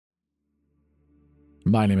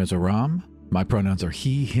My name is Aram. My pronouns are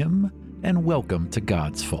he, him, and welcome to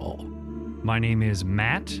God's Fall. My name is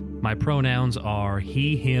Matt. My pronouns are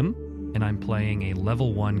he, him, and I'm playing a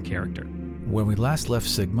level 1 character. When we last left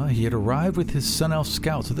Sigma, he had arrived with his Sun Elf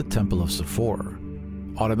scouts at the Temple of Sephora.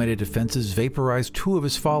 Automated defenses vaporized 2 of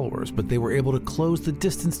his followers, but they were able to close the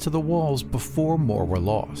distance to the walls before more were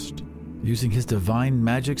lost. Using his divine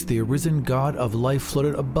magics, the arisen god of life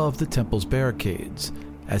floated above the temple's barricades,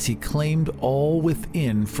 as he claimed all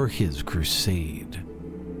within for his crusade.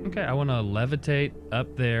 Okay, I want to levitate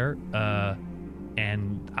up there,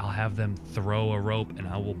 and I'll have them throw a rope, and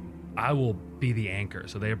I will be the anchor.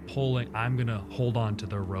 So they're pulling. I'm gonna hold on to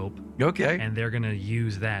the rope. Okay. And they're gonna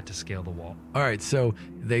use that to scale the wall. All right. So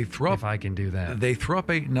they throw up. If I can do that, they throw up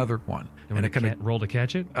another one. And it kind of roll to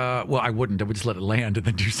catch it. Well, I wouldn't. I would just let it land and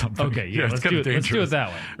then do something. Okay. Yeah. Let's do it. Let's do it that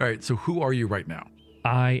way. All right. So who are you right now?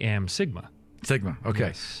 I am Sigma. Sigma. Okay.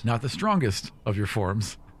 Yes. Not the strongest of your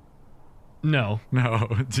forms. No.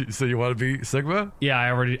 So you want to be Sigma? Yeah,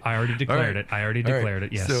 I already declared it. I already declared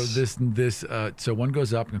it. Yes. So so one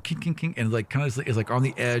goes up and king, and like kind of is like on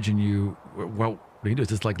the edge, and what do you do?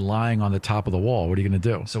 It's just like lying on the top of the wall. What are you going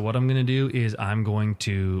to do? So what I'm going to do is I'm going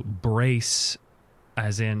to brace,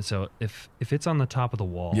 as in, so if it's on the top of the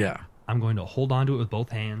wall, yeah, I'm going to hold onto it with both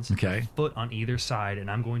hands, okay, foot on either side, and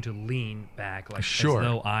I'm going to lean back like sure. as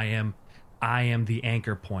though I am the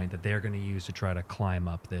anchor point that they're going to use to try to climb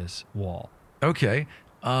up this wall. Okay.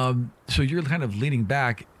 So you're kind of leaning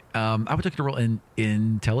back. I would like to roll in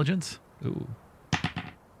intelligence. Ooh.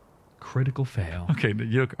 Critical fail. Okay.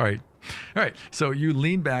 All right. So you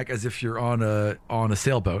lean back as if you're on a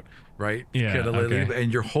sailboat, right? Yeah. Okay.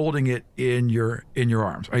 And you're holding it in your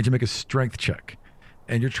arms. I need to make a strength check,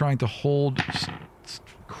 and you're trying to hold.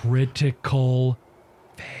 Critical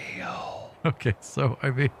fail. Okay. So I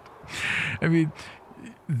mean,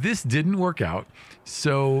 this didn't work out.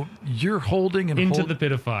 So you're holding and into the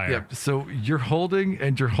pit of fire. Yeah. So you're holding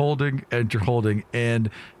and you're holding and you're holding, and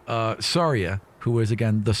Saria, who is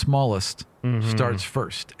again the smallest, starts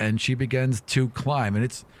first, and she begins to climb,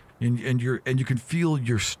 and you can feel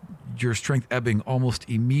your strength ebbing almost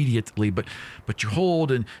immediately, but you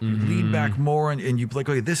hold and you lean back more, and you like,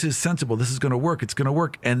 okay, this is sensible, this is going to work, it's going to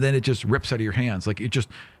work, and then it just rips out of your hands, like you just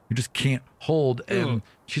can't hold, and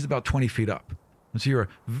she's about 20 feet up. And so you're a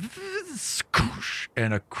scoosh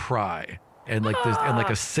and a cry and like this and like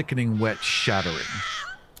a sickening wet shattering.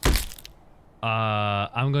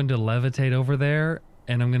 I'm going to levitate over there,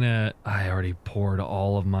 and I already poured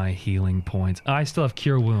all of my healing points. I still have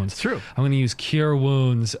cure wounds. It's true. I'm going to use cure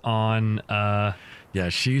wounds on yeah,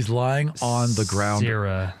 she's lying on the ground.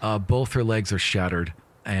 Sarah. Both her legs are shattered,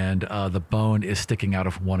 and the bone is sticking out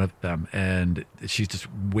of one of them, and she's just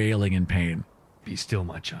wailing in pain. Be still,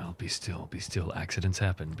 my child. Be still. Be still. Accidents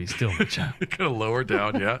happen. Be still, my child. Kind of lower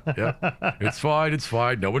down. Yeah. It's fine. It's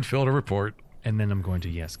fine. No one failed a report. And then I'm going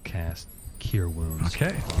to, cast Cure Wounds.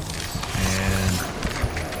 Okay. And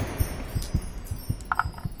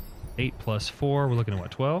 8 plus 4. We're looking at what,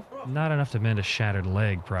 12? Not enough to mend a shattered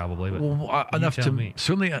leg, probably. But enough to me.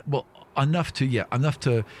 Certainly. Enough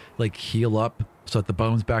to like heal up, so that the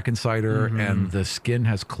bone's back inside her and the skin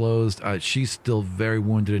has closed. She's still very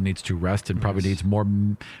wounded and needs to rest, and probably needs more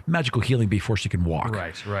magical healing before she can walk.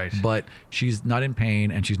 Right. But she's not in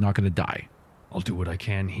pain, and she's not going to die. I'll do what I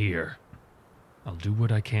can here.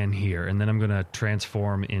 And then I'm going to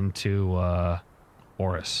transform into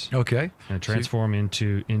Oris. Okay. And transform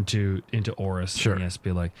into Oris. Sure. And yes,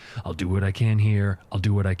 be like, I'll do what I can here. I'll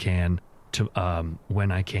do what I can to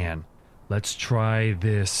when I can. Let's try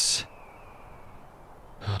this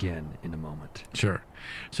again in a moment. Sure.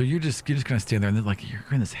 So you're just kind of stand there, and then like you're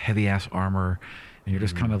in this heavy ass armor, and you're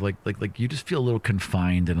just kind of like you just feel a little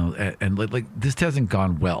confined, and like this hasn't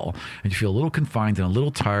gone well, and you feel a little confined and a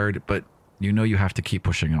little tired, but you know you have to keep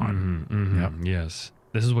pushing on. Yep. Yes.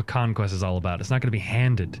 This is what Conquest is all about. It's not going to be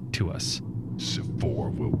handed to us.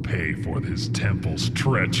 Sephora will pay for this temple's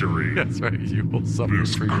treachery. That's right. You will suffer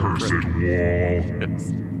This for your cursed break. wall.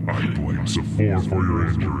 Yes. I blame Sephora for your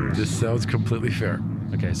injuries. This sounds completely fair.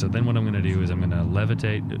 Okay, so then what I'm going to do is I'm going to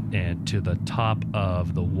levitate and to the top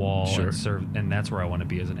of the wall, Sure. and that's where I want to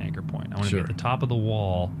be as an anchor point. I want to Sure. be at the top of the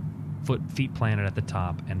wall, feet planted at the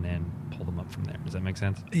top, and then pull them up from there. Does that make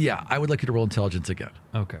sense? Yeah, I would like you to roll intelligence again.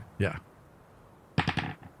 Okay. Yeah.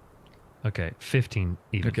 Okay, 15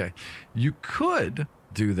 even. Okay. You could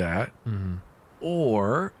do that,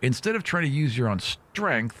 or instead of trying to use your own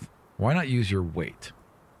strength, why not use your weight?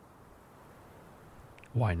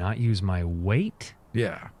 Why not use my weight?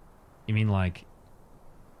 Yeah. You mean like...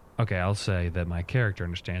 Okay, I'll say that my character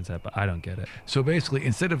understands that, but I don't get it. So basically,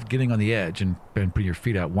 instead of getting on the edge and putting your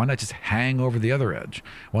feet out, why not just hang over the other edge?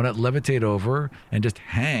 Why not levitate over and just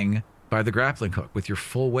hang by the grappling hook with your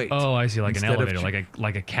full weight? Oh, I see, like Instead an of elevator,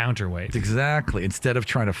 like a counterweight. Exactly. Instead of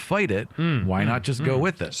trying to fight it, why not just go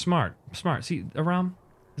with it? Smart. See, Aram,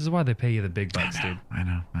 this is why they pay you the big bucks, dude. I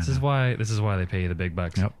know. This is why they pay you the big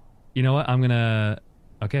bucks. Yep. You know what? I'm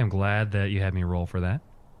glad that you had me roll for that.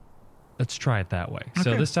 Let's try it that way.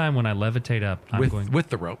 So Okay. this time when I levitate up, I'm going with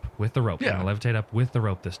the rope. with the rope. Yeah. I'm going to levitate up with the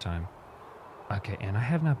rope this time. Okay, and I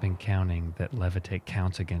have not been counting that levitate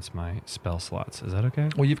counts against my spell slots. Is that okay?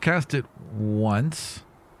 Well, you've cast it once.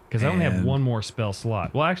 Because I only have And- one more spell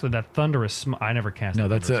slot. Well, actually, that thunderous I never cast. No,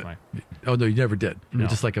 the that's it. Thunderous Smite. Oh, no, you never did. It No.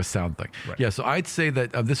 was just like a sound thing. Right. Yeah, so I'd say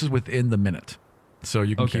that this is within the minute. So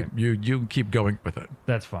you can Okay. keep you can keep going with it.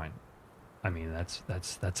 That's fine. I mean,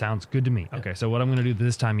 that sounds good to me. Okay, so what I'm going to do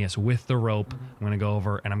this time, yes, with the rope, I'm going to go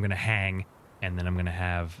over and I'm going to hang, and then I'm going to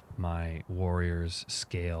have my warriors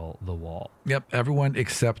scale the wall. Yep, everyone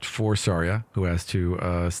except for Saria, who has to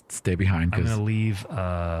stay behind. I'm going Because to leave.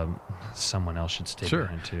 Someone else should stay Sure.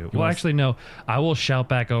 behind too. You Well, wanna- actually, no. I will shout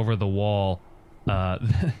back over the wall.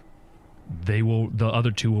 The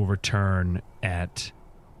other two will return at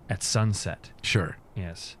sunset. sure.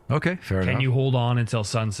 Yes. Okay, fair enough. Can you hold on until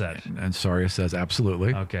sunset? And Saria says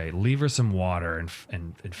absolutely. Okay. Leave her some water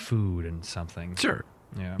and food and something. Sure.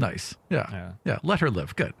 Yeah. Nice. Yeah. Yeah. Let her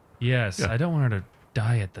live. Good. Yes. Yeah. I don't want her to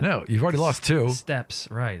die at the No, you've already lost 2. steps.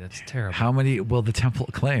 Right. That's terrible. How many will the temple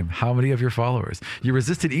claim? How many of your followers? You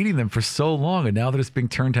resisted eating them for so long, and now they're just being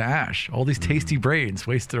turned to ash. All these tasty brains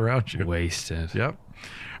wasted around you. Wasted. Yep. All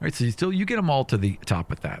right, so you get them all to the top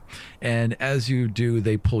with that, and as you do,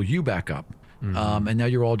 they pull you back up, and now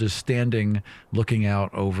you're all just standing, looking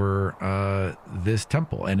out over this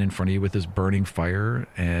temple, and in front of you with this burning fire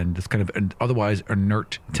and this kind of an otherwise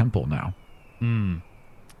inert temple now.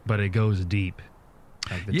 But it goes deep.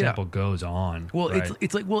 Like the Yeah. temple goes on. Well, right?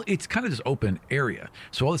 it's kind of just open area.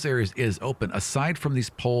 So all this area is open, aside from these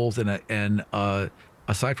poles and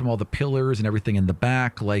aside from all the pillars and everything in the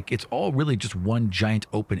back. Like it's all really just one giant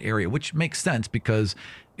open area, which makes sense because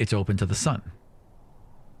it's open to the sun.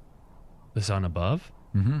 the sun above.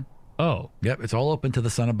 Mm-hmm. Oh, Yep, it's all open to the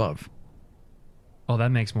sun above. oh, that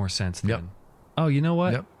makes more sense then. Yep. Oh, you know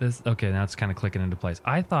what? Yep. Okay, now it's kind of clicking into place.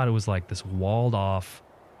 I thought it was like this walled off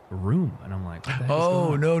room, and I'm like, what the heck is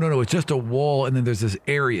Oh going on? no! It's just a wall, and then there's this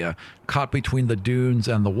area caught between the dunes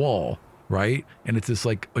and the wall, right? And it's this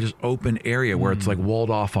like just open area where it's like walled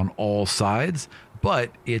off on all sides,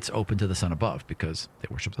 but it's open to the sun above because they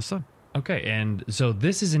worship the sun. Okay, and so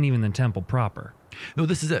this isn't even the temple proper. No,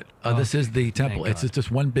 this is it. This is the temple. Thank It's God.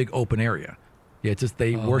 just one big open area. Yeah, it's just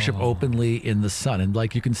they worship openly in the sun, and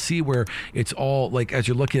like you can see where it's all like as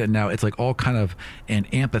you're looking at it now, it's like all kind of an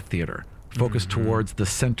amphitheater focused towards the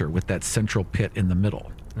center with that central pit in the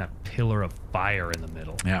middle. And a pillar of fire in the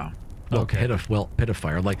middle. Yeah. Well, Okay. pit of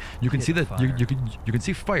fire. Like you can see Pit that of you can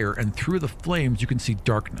see fire, and through the flames you can see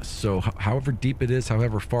darkness. So however deep it is,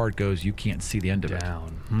 however far it goes, you can't see the end of it.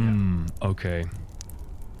 Down. Okay.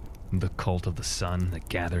 The cult of the sun that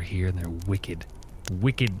gather here, and they're wicked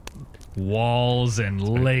walls and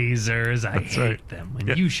lasers. I hate right. them,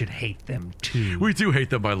 and you should hate them too. We do hate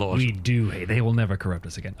them, my lord. We do hate. They will never corrupt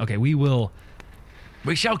us again. Okay, we will.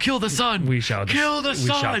 We shall kill the sun. We shall kill the We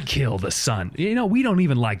sun. shall kill the sun. You know, we don't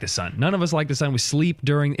even like the sun. None of us like the sun. We sleep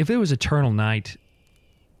during. If it was eternal night,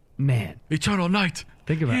 man, Eternal night.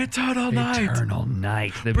 think about Eternal night. Eternal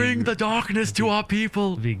night. That'd Bring be, the darkness to our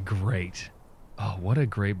people. That'd be great. Oh, what a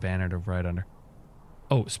great banner to write under.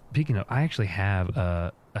 Oh, speaking of, I actually have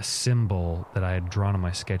a symbol that I had drawn on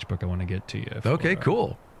my sketchbook. I want to get to you. Okay,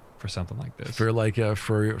 cool. For something like this. For like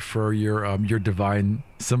for your divine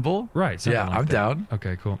symbol. Right. something Yeah, like I'm that. down.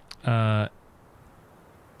 Okay, cool.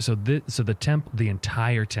 So the temple, the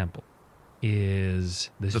entire temple, is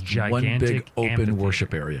this Just gigantic one big open amphitheater.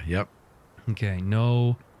 worship area. Yep. Okay,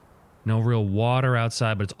 no real water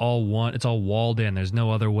outside, but it's all walled in. There's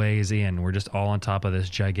no other ways in. We're just all on top of this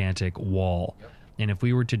gigantic wall. Yep. And if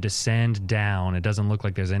we were to descend down, it doesn't look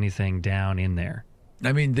like there's anything down in there.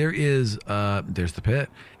 I mean, there's the pit,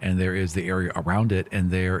 and there is the area around it, and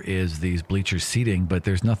there is these bleachers seating, but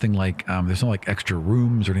there's nothing like there's no like extra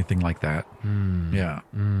rooms or anything like that. Yeah.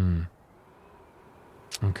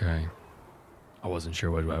 Okay. I wasn't sure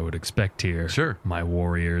what I would expect here. Sure. My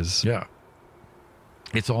warriors. Yeah.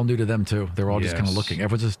 It's all new to them too. They're all just kind of Yes. looking.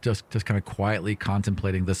 Everyone's just kind of quietly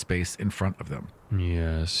contemplating the space in front of them.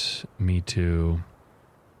 Yes, me too.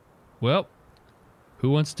 Well, who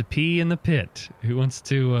wants to pee in the pit? Who wants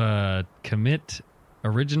to commit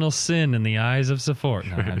Original sin in the eyes of Sephora.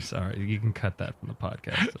 No, I'm sorry. You can cut that from the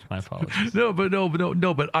podcast. My apologies. No,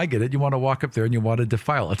 but I get it. You want to walk up there and you want to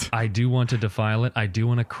defile it. I do want to defile it. I do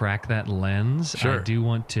want to crack that lens. Sure. I do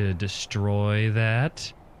want to destroy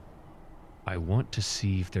that. I want to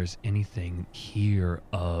see if there's anything here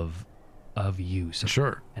of use.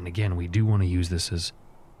 Sure. And again, we do want to use this as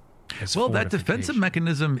well, that defensive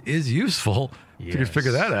mechanism is useful. If you can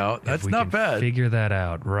figure that out, that's not bad. Figure that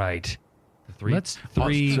out, right? Let's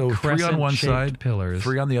three on one side, pillars,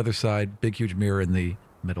 3 on the other side, big huge mirror in the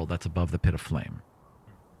middle. That's above the pit of flame.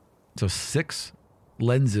 So 6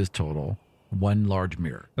 lenses total, 1 large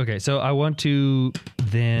mirror. Okay, so I want to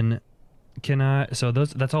then. Can I? So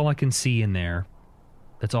that's all I can see in there.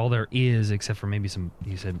 That's all there is, except for maybe some.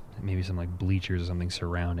 You said maybe some like bleachers or something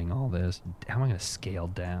surrounding all this. How am I going to scale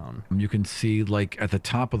down? You can see like at the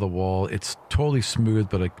top of the wall, it's totally smooth,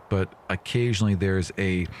 but occasionally there's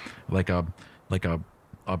a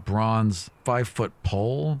bronze 5-foot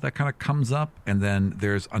pole that kind of comes up, and then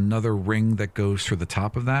there's another ring that goes through the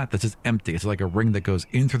top of that. That's just empty. It's like a ring that goes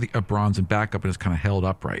in through the bronze and back up, and it's kind of held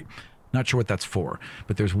upright. Not sure what that's for,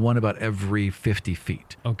 but there's one about every 50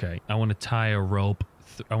 feet. Okay, I want to tie a rope.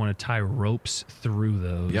 I want to tie ropes through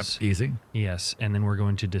those. Yep, easy. Yes, and then we're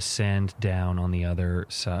going to descend down on the other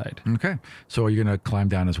side. Okay, so are you going to climb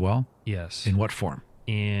down as well? Yes. In what form?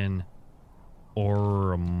 In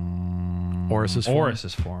Oris's form?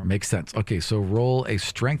 Oris's form. Makes sense. Okay, so roll a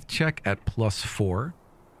strength check at +4.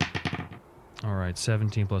 All right,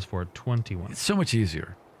 17 plus 4, 21. It's so much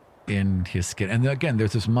easier in his skin. And again,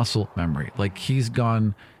 there's this muscle memory. Like he's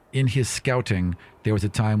gone in his scouting, there was a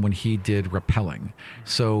time when he did rappelling.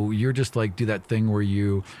 So you're just like do that thing where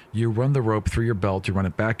you run the rope through your belt, you run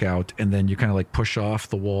it back out, and then you kind of like push off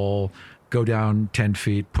the wall, go down 10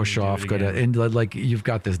 feet, push off, go down, and like you've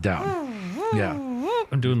got this down. Yeah.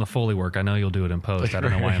 I'm doing the Foley work. I know you'll do it in post. I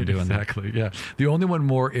don't know why I'm doing that. Exactly, yeah. The only one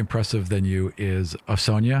more impressive than you is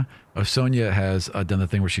Osonia. Osonia has done the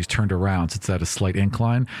thing where she's turned around, sits at a slight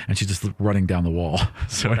incline, and she's just running down the wall.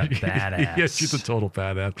 So, what a badass. Yeah, she's a total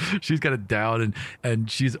badass. She's got it down,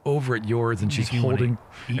 and she's over at yours, and she's holding...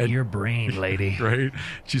 Eat your brain, lady. Right?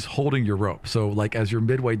 She's holding your rope. So, like, as you're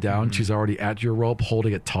midway down, she's already at your rope,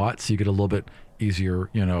 holding it taut, so you get a little bit easier,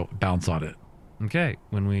 bounce on it. Okay.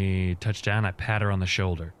 When we touch down, I pat her on the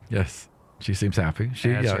shoulder. Yes. She seems happy.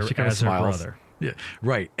 She kind of smiles. Her brother. Yeah,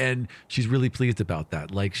 right. And she's really pleased about that.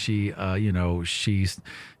 Like she, she's,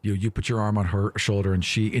 you put your arm on her shoulder and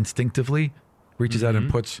she instinctively reaches out and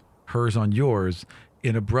puts hers on yours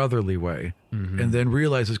in a brotherly way, and then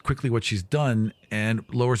realizes quickly what she's done and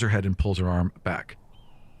lowers her head and pulls her arm back.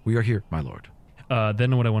 We are here, my lord.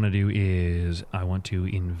 Then what I want to do is I want to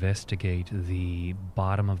investigate the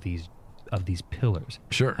bottom of these pillars.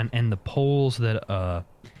 Sure. And the poles that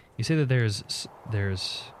you say that there's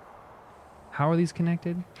how are these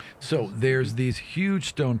connected? So there's these huge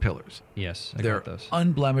stone pillars. Yes, They're got those.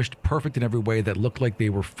 Unblemished, perfect in every way, that look like they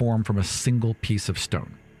were formed from a single piece of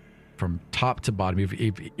stone, from top to bottom,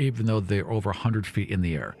 even though they're over 100 feet in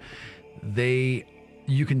the air.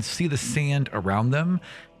 You can see the sand around them,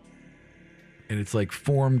 and it's like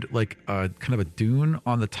formed like a kind of a dune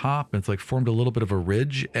on the top, and it's like formed a little bit of a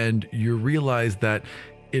ridge, and you realize that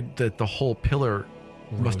the whole pillar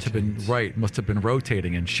must have been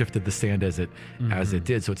rotating and shifted the sand as it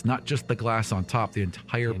did. So it's not just the glass on top; the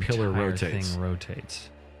entire pillar rotates. Thing rotates.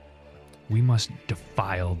 We must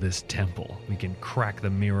defile this temple. We can crack the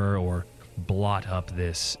mirror or blot up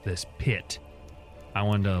this pit. I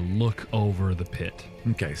want to look over the pit.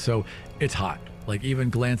 Okay, so it's hot. Like even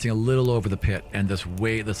glancing a little over the pit, and this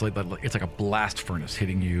way, it's like a blast furnace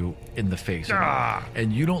hitting you in the face,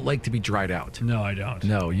 and you don't like to be dried out. No, I don't.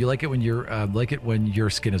 No, you like it when your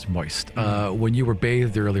skin is moist. When you were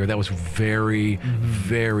bathed earlier, that was very,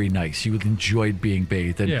 very nice. You enjoyed being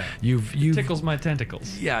bathed, and it tickles my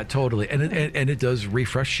tentacles. Yeah, totally, and it does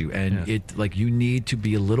refresh you, and it like you need to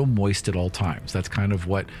be a little moist at all times. That's kind of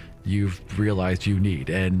what you've realized you need,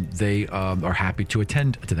 and they are happy to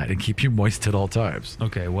attend to that and keep you moist at all times.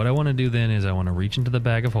 Okay, what I want to do then is I want to reach into the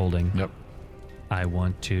bag of holding. Yep. I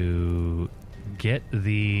want to get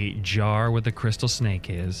the jar where the crystal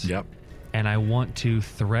snake is. Yep. And I want to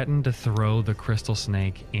threaten to throw the crystal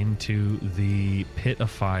snake into the pit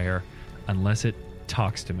of fire unless it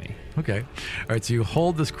talks to me. Okay. All right, so you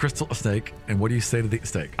hold this crystal snake, and what do you say to the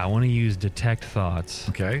snake? I want to use detect thoughts.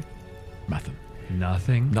 Okay. Nothing.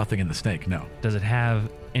 Nothing? Nothing in the snake, no. Does it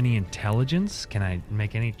have any intelligence? Can I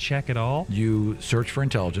make any check at all? You search for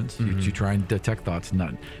intelligence. You try and detect thoughts.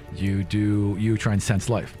 None. You try and sense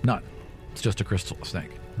life. None. It's just a crystal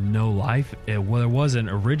snake. No life? Well, there wasn't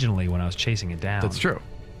originally when I was chasing it down. That's true.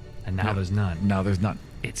 And now there's none. Now there's none.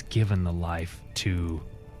 It's given the life to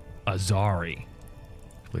Azari.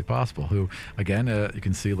 Completely possible. Who, again, you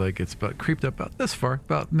can see like it's about creeped up about this far,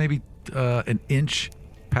 about maybe an inch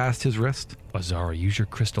past his wrist. Azari, use your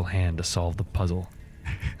crystal hand to solve the puzzle.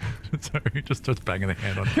 Sorry, he just starts banging the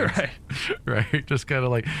hand on it. Right. Just kind of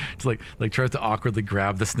like, it's like tries to awkwardly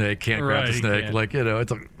grab the snake, can't grab the snake. Can't. Like,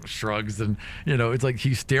 it's like shrugs and, it's like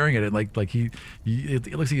he's staring at it like it looks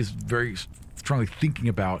like he's very strongly thinking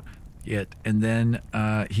about it. And then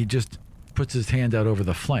he just puts his hand out over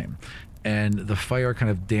the flame and the fire kind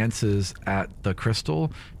of dances at the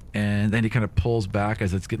crystal. And then he kind of pulls back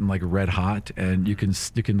as it's getting like red hot, and you can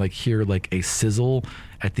like hear like a sizzle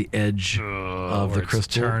at the edge of the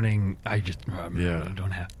crystal. Turning. I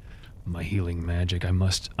don't have my healing magic. I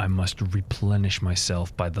must replenish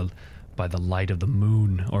myself by the light of the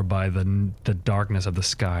moon, or by the darkness of the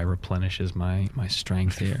sky replenishes my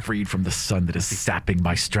strength here. Freed from the sun that is sapping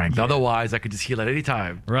my strength. Yeah. Otherwise, I could just heal at any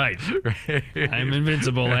time. Right. I'm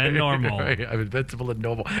invincible and normal. Right. I'm invincible and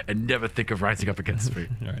normal, and never think of rising up against me.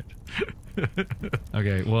 Right.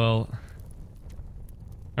 Okay. Well.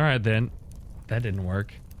 All right then. That didn't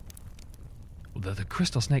work. The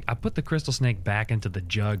crystal snake. I put the crystal snake back into the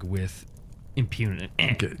jug with impunity.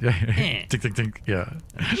 Okay. Tick, tick, tick. Yeah.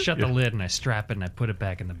 I shut the lid and I strap it and I put it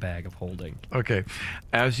back in the bag of holding. Okay.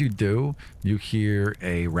 As you do, you hear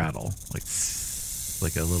a rattle, like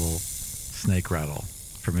a little snake rattle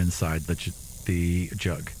from inside the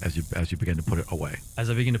jug as you begin to put it away. As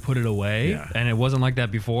I begin to put it away? Yeah. And it wasn't like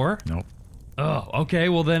that before? Nope. Oh, okay.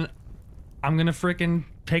 Well then, I'm gonna frickin'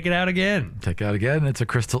 take it out again. Take it out again. It's a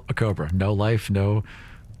cobra. No life, no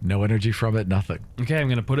energy from it, nothing. Okay, I'm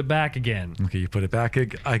gonna put it back again. Okay, you put it back.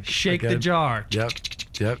 Shake the jar. Yep.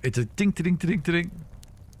 It's a ding, ding, ding, ding.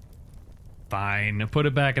 Fine. Put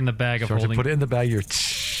it back in the bag of Start holding. to put it in the bag. You're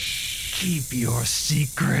keep your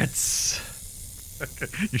secrets.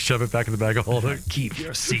 You shove it back in the bag of holding. Keep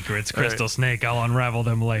your secrets, Crystal Snake. I'll unravel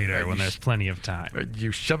them later when there's plenty of time.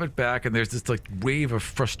 You shove it back, and there's this like wave of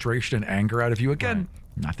frustration and anger out of you again. Right.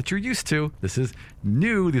 Not that you're used to. This is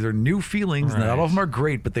new. These are new feelings. Right. Not all of them are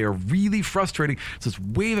great, but they are really frustrating. So this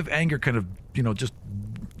wave of anger kind of, just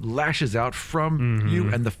lashes out from you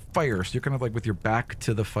and the fire. So you're kind of like with your back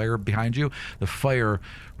to the fire behind you. The fire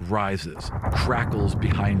rises, crackles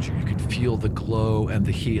behind you. You can feel the glow and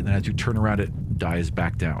the heat. And then as you turn around, it dies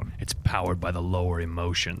back down. It's powered by the lower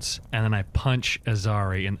emotions. And then I punch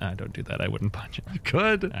Azari. And I don't do that. I wouldn't punch him. You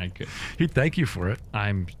could. I could. He'd thank you for it.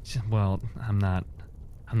 I'm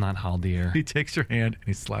not Haldir. He takes your hand and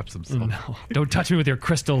he slaps himself. No, don't touch me with your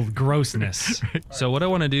crystal grossness. Right. So what I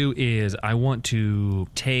want to do is I want to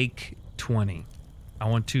take 20. I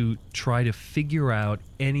want to try to figure out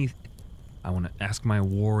I want to ask my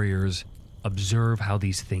warriors, observe how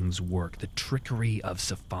these things work. The trickery of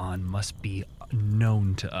Safan must be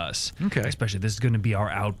known to us. Okay. Especially this is going to be our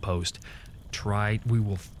outpost. We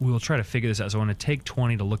will try to figure this out. So I want to take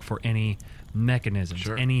 20 to look for any mechanisms,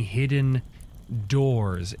 any hidden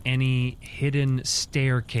doors, any hidden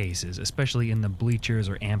staircases, especially in the bleachers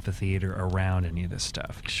or amphitheater around any of this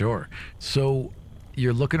stuff. Sure. So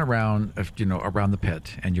you're looking around, around the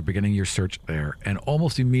pit, and you're beginning your search there, and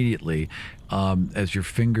almost immediately, as your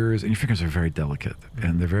fingers are very delicate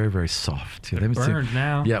and they're very, very soft. They're burned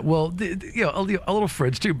now. Yeah. Well, a little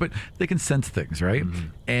fridge too, but they can sense things, right? Mm-hmm.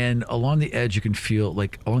 And along the edge, you can feel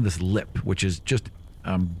like along this lip, which is just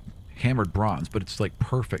hammered bronze, but it's like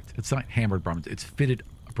perfect. It's not hammered bronze, it's fitted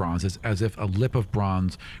bronze. It's as if a lip of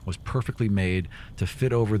bronze was perfectly made to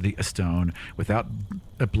fit over the stone without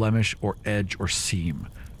a blemish or edge or seam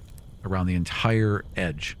around the entire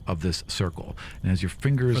edge of this circle. And as your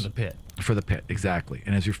fingers for the pit, exactly.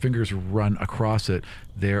 And as your fingers run across it,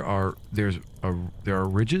 there are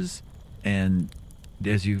ridges, and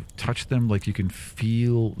as you touch them, like you can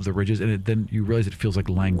feel the ridges, and then you realize it feels like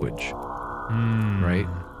language, right?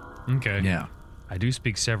 Okay. Yeah. I do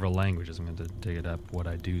speak several languages. I'm going to dig it up. What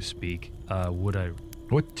I do speak.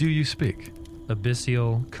 What do you speak?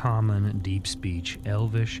 Abyssal, Common, Deep Speech,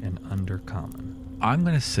 Elvish, and Undercommon. I'm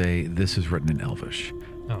going to say this is written in Elvish.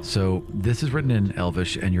 Oh. So this is written in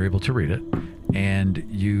Elvish, and you're able to read it, and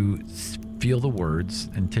you feel the words.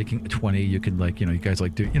 And taking 20, you can you guys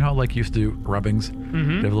do. You know how you used to do rubbings?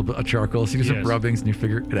 Mm-hmm. You have a little bit of charcoal, so you do some rubbings, and you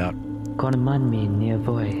figure it out.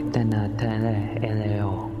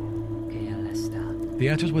 The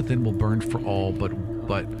answers within will burn for all, but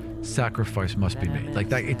sacrifice must be made. Like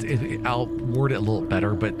that, I'll word it a little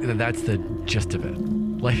better, but that's the gist of it.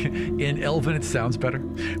 Like in Elven, it sounds better,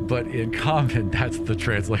 but in Common, that's the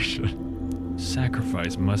translation.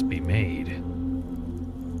 Sacrifice must be made.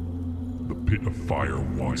 The pit of fire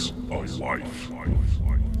wants a life.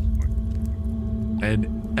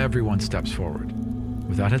 And everyone steps forward.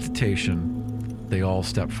 Without hesitation, they all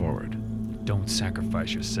step forward. Don't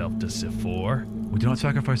sacrifice yourself to Sephor. We do not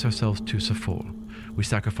sacrifice ourselves to Sephor. We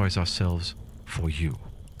sacrifice ourselves for you.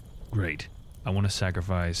 Great. I want to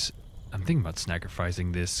sacrifice... I'm thinking about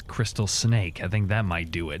sacrificing this crystal snake. I think that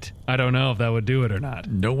might do it. I don't know if that would do it or not.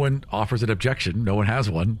 No one offers an objection. No one has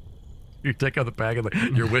one. You take out the bag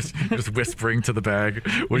and you're just whispering to the bag.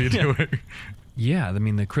 What are you doing? Yeah, I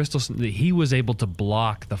mean, the crystal... He was able to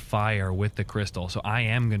block the fire with the crystal, so I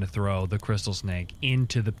am going to throw the crystal snake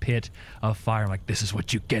into the pit of fire. I'm like, this is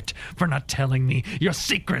what you get for not telling me your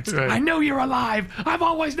secrets. Right. I know you're alive. I've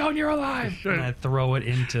always known you're alive. Right. And I throw it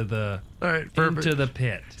into the... All right, perfect. Into the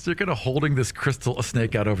pit. So you're kind of holding this crystal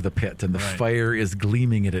snake out over the pit, and the Right. fire is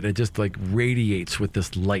gleaming in it. It just like radiates with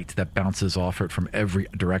this light that bounces off it from every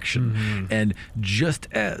direction. Mm-hmm. And just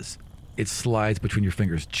as it slides between your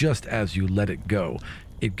fingers, just as you let it go,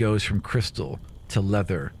 it goes from crystal to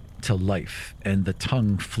leather to life. And the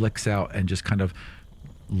tongue flicks out and just kind of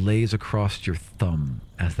lays across your thumb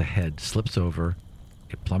as the head slips over.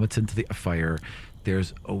 It plummets into the fire.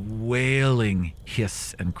 There's a wailing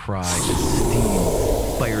hiss and cry as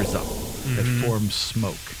steam fires up that forms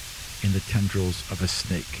smoke in the tendrils of a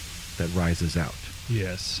snake that rises out.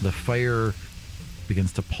 Yes. The fire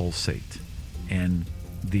begins to pulsate, and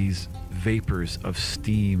these vapors of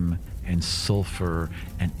steam and sulfur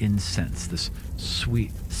and incense, this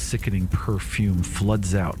sweet, sickening perfume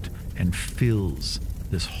floods out and fills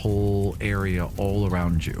this whole area all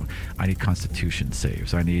around you. I need Constitution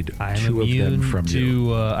saves. I need two of them from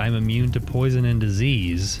you. I'm immune to poison and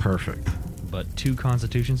disease, Perfect. but 2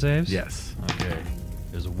 Constitution saves? Yes. Okay.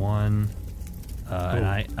 There's 1. And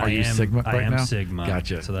I Are you am Sigma I right am now? Sigma.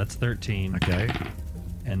 Gotcha. So that's 13. Okay.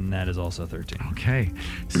 And that is also 13. Okay.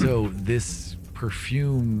 So this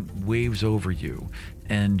perfume waves over you,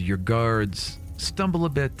 and your guards stumble a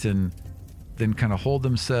bit and then kind of hold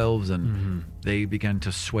themselves, and they begin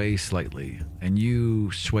to sway slightly, and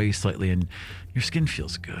you sway slightly, and your skin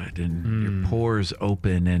feels good, and your pores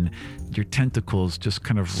open, and your tentacles just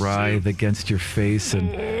kind of writhe against your face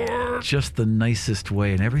and just the nicest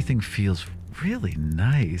way, and everything feels really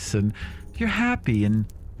nice, and you're happy and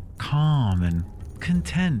calm and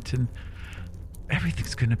content, and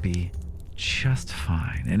everything's gonna be just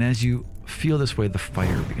fine. And as you feel this way, the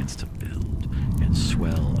fire begins to build and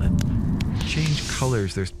swell and change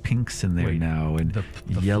colors. There's pinks in there Wait, now, and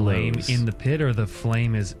The yellows. flame in the pit, or the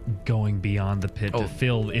flame is going beyond the pit Oh. to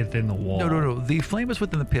fill it in the wall? No. The flame is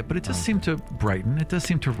within the pit, but it does seem to brighten. It does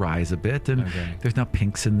seem to rise a bit, and Okay. there's now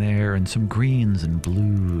pinks in there, and some greens and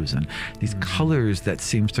blues, and these colors that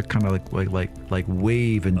seems to kind of like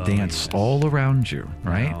wave and dance yes. all around you,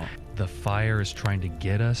 right? Now, the fire is trying to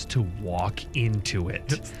get us to walk into it.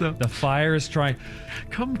 It's the- The fire is trying...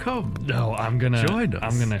 Come. No, I'm gonna Join us.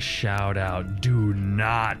 I'm gonna shout out, do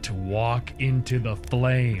not walk into the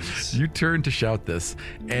flames. You turn to shout this,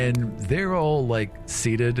 and they're all like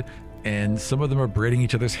seated, and some of them are braiding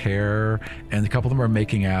each other's hair, and a couple of them are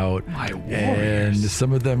making out. My And warriors.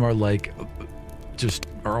 some of them are like just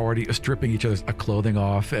are already stripping each other's clothing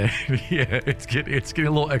off, and yeah, it's getting a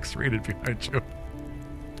little X-rated behind you.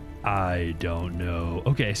 I don't know.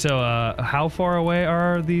 Okay, so how far away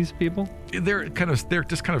are these people? They're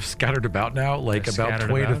just kind of scattered about now, like They're about scattered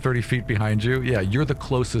 20 to about? 30 feet behind you. Yeah, you're the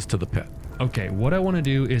closest to the pit. Okay, what I want to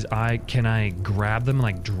do is can I grab them,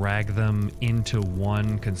 like drag them into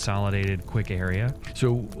one consolidated quick area?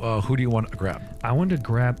 So who do you want to grab? I want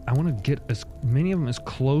to get as many of them as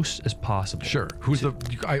close as possible. Sure. Who's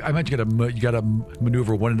I meant you got to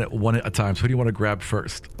maneuver one at a time. So who do you want to grab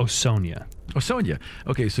first? Oh, Sonia. Osonia.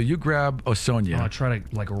 Okay, so you grab Osonia. I want to try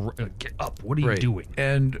to get up. What are you doing?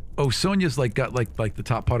 And Osonia's got the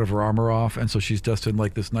top part of her armor off, and so she's just in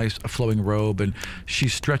like this nice flowing robe, and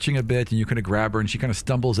she's stretching a bit, and you kind of grab her, and she kind of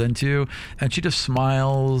stumbles into you, and she just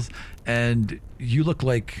smiles, and you look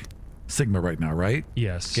like Sigma right now, right?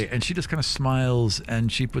 Yes. Okay, and she just kind of smiles,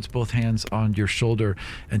 and she puts both hands on your shoulder,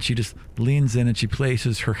 and she just leans in, and she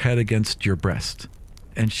places her head against your breast,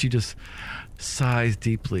 and she just sighs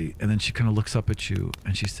deeply, and then she kind of looks up at you,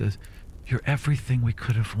 and she says, "You're everything we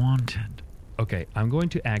could have wanted." Okay, I'm going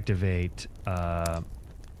to activate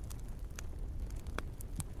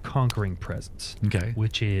Conquering Presence. Okay.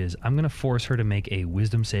 Which is, I'm going to force her to make a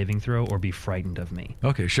wisdom saving throw or be frightened of me.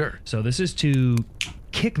 Okay, sure. So this is to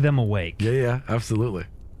kick them awake. Yeah, absolutely.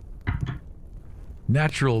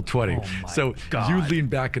 Natural 20. Oh my so God. you lean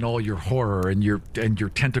back in all your horror and your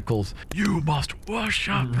tentacles. You must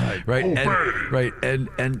worship. Right.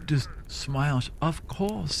 And just smiles. Of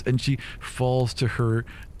course. And she falls to her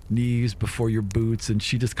knees before your boots, and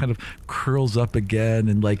she just kind of curls up again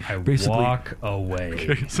and like I basically walk away.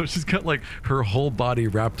 Okay, so she's got like her whole body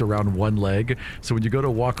wrapped around one leg. So when you go to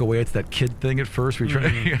walk away, it's that kid thing at first where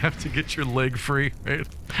you have to get your leg free, right?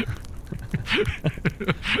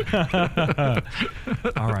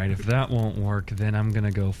 All right, if that won't work, then I'm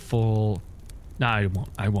gonna go full. No,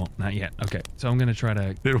 I won't. Not yet. Okay, so I'm gonna try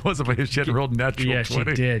to. It wasn't, but she had rolled natural 20. Yeah, she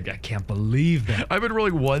did. I can't believe that. I've been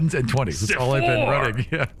rolling 1s and 20s. That's all I've been running.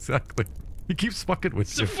 Yeah, exactly. He keeps fucking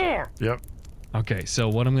with you. Yep. Okay, so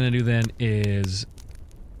what I'm gonna do then is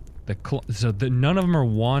none of them are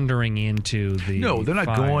wandering into the. No, they're not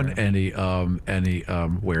fire. going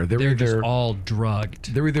where They're just all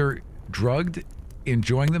drugged. They're either drugged,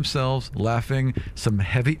 enjoying themselves, laughing, some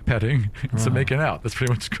heavy petting, and some making out. That's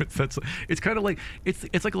pretty much good. It's kind of like it's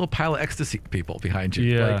like a little pile of ecstasy people behind you.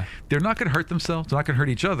 Yeah. Like, they're not going to hurt themselves. They're not going to hurt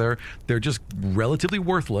each other. They're just relatively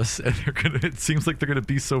worthless, and it seems like they're going to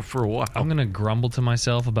be so for a while. I'm gonna grumble to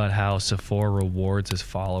myself about how Sephora rewards his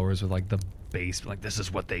followers with like the base, like this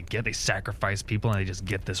is what they get. They sacrifice people and they just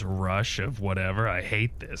get this rush of whatever. I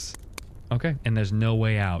hate this. Okay, and there's no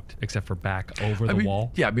way out except for back over the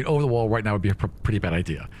wall. Yeah, I mean, over the wall right now would be a pretty bad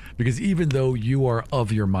idea, because even though you are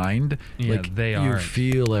of your mind, like they you aren't.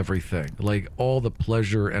 feel everything, like all the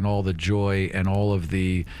pleasure and all the joy and all of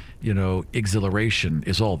the, exhilaration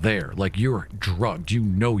is all there. Like you're drugged,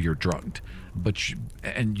 you're drugged, but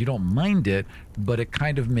you don't mind it, but it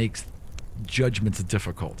kind of makes judgments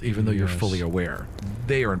difficult, even though you're fully aware.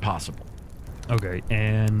 They are impossible. Okay,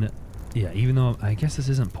 and yeah, even though I guess this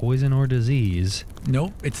isn't poison or disease.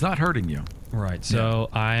 No, it's not hurting you. Right, so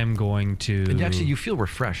I'm going to. And actually, you feel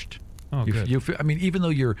refreshed. Oh, good. You feel, I mean, even though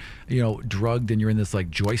you're, drugged and you're in this like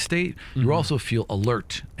joy state, you also feel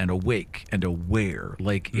alert and awake and aware.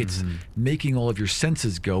 Like it's making all of your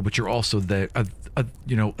senses go, but you're also there,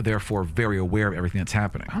 therefore very aware of everything that's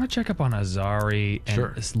happening. I want to check up on Azari and Sure.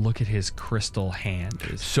 just look at his crystal hand.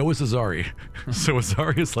 So is Azari. So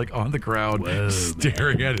Azari is like on the ground,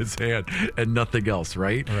 staring at his hand and nothing else,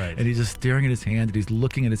 right? Right. And he's just staring at his hand, and he's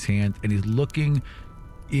looking at his hand, and he's looking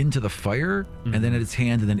into the fire, and then at his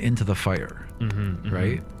hand, and then into the fire,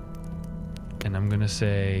 right? And I'm gonna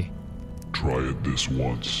say, Try it this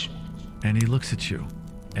once. And he looks at you,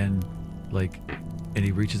 and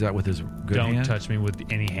he reaches out with his good don't hand. touch me with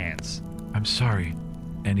any hands. I'm sorry.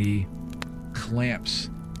 And he clamps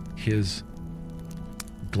his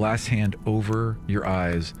glass hand over your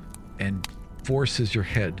eyes and forces your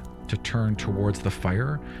head to turn towards the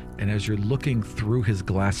fire. And as you're looking through his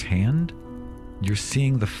glass hand, you're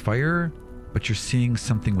seeing the fire, but you're seeing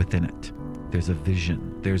something within it. There's a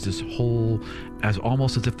vision. There's this whole,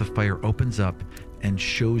 almost as if the fire opens up and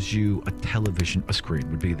shows you a screen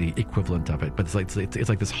would be the equivalent of it, but it's like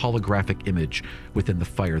this holographic image within the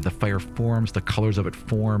fire. The fire forms, the colors of it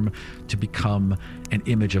form to become an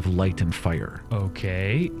image of light and fire.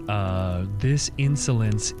 Okay, this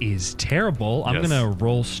insolence is terrible. I'm Yes. gonna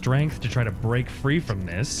roll strength to try to break free from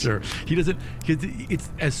this. Sure. It's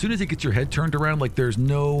as soon as he gets your head turned around, like there's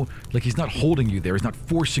no, like he's not holding you there. He's not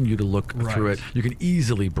forcing you to look through Right. it. You can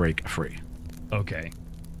easily break free. Okay.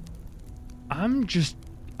 I'm just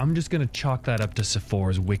gonna chalk that up to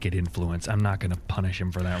Sephora's wicked influence. I'm not gonna punish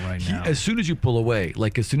him for that right now. As soon as you pull away,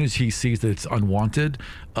 like as soon as he sees that it's unwanted,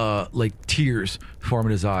 like tears form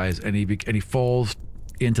in his eyes, and he falls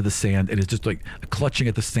into the sand and is just like clutching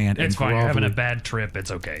at the sand. It's and fine. You're having a groveling. bad trip.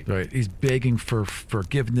 It's okay. Right. He's begging for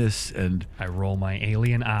forgiveness, and I roll my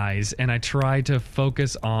alien eyes and I try to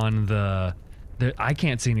focus on I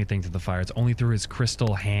can't see anything through the fire. It's only through his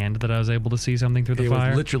crystal hand that I was able to see something through the it fire.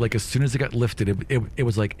 was literally like as soon as it got lifted, it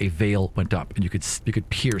was like a veil went up, and you could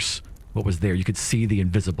pierce what was there. You could see the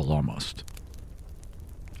invisible almost.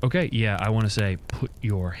 Okay, yeah, I want to say, put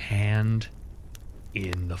your hand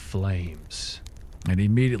in the flames. And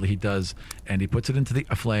immediately he does, and he puts it into the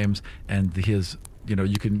flames, and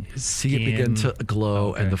you can see it begin to Skin. glow,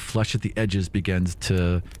 Okay. and the flesh at the edges begins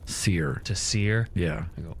to sear. To sear. Yeah.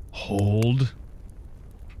 I go, hold.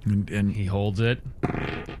 And He holds it.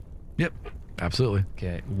 yep, absolutely.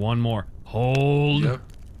 Okay, one more. Hold.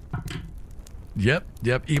 Yep.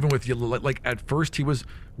 Even with you, like at first he was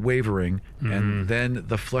wavering, and then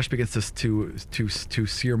the flesh begins to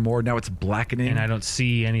sear more. Now it's blackening. And I don't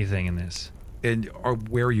see anything in this. And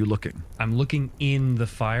where are you looking? I'm looking in the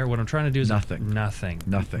fire. What I'm trying to do is Nothing. Nothing.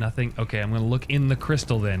 Okay, I'm going to look in the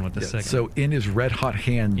crystal then with the second. So in his red hot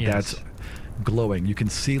hand, Yes. glowing. You can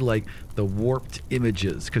see like the warped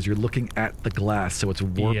images because you're looking at the glass, so it's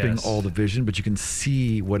warping Yes. all the vision, but you can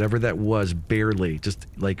see whatever that was barely, just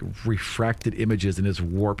like refracted images in his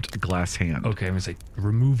warped glass hand. Okay, I'm gonna say,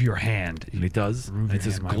 remove your hand. And it does. Remove And it's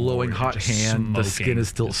your this hand, my glowing warrior, hot just hand. The skin smoking. is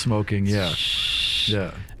still smoking. Yeah.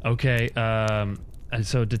 Yeah. Okay, and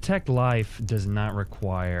so detect life does not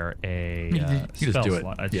require a You just spell do it.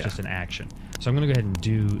 slot. It's Yeah. just an action. So I'm gonna go ahead and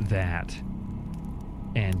do that.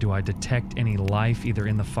 And do I detect any life either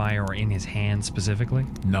in the fire or in his hand specifically?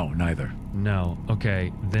 No, neither. No.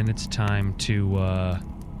 Okay, then it's time to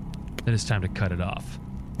cut it off.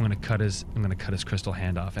 I'm gonna cut his crystal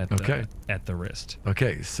hand off at Okay. the wrist.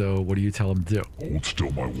 Okay, so what do you tell him to do? Hold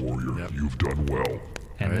still, my warrior. Yep. You've done well.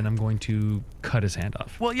 And then I'm going to cut his hand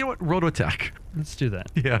off. Well, you know what? Roto attack. Let's do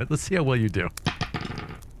that. Yeah, let's see how well you do.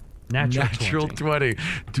 Natural 20.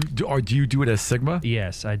 20. Do you do it as Sigma?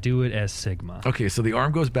 Yes, I do it as Sigma. Okay, so the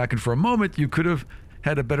arm goes back, and for a moment, you could have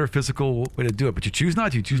had a better physical way to do it, but you choose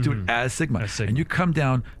not to. You choose to do it as Sigma. As Sigma. And you come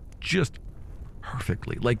down just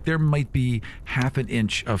perfectly. Like there might be half an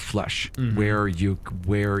inch of flesh where you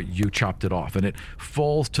chopped it off, and it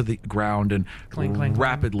falls to the ground and Clang, clang, clang.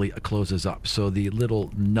 rapidly closes up. So the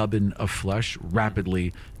little nubbin of flesh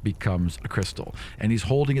rapidly becomes a crystal, and he's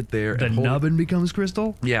holding it there. The and holding- nubbin becomes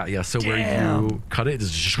crystal? Yeah. So where you cut it,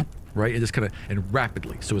 it's just right, and just kind of and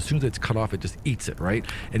rapidly. So as soon as it's cut off, it just eats it, right?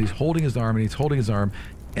 And he's holding his arm,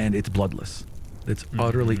 and it's bloodless. It's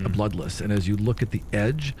utterly bloodless. And as you look at the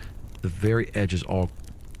edge, the very edge is all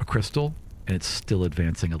a crystal, and it's still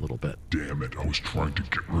advancing a little bit. Damn it, I was trying to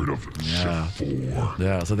get rid of it. Yeah. Four.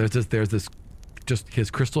 Yeah. So there's this. Just his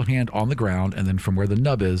crystal hand on the ground, and then from where the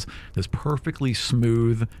nub is, this perfectly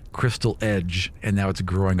smooth crystal edge, and now it's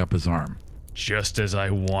growing up his arm. Just as I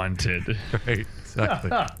wanted. Right, exactly.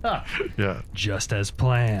 Yeah. Just as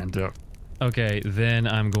planned. Yeah. Okay, then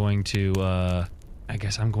I'm going to, I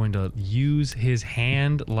guess I'm going to use his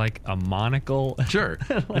hand like a monocle. Sure.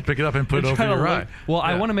 You pick it up and put it over Try to your look- eye. Well,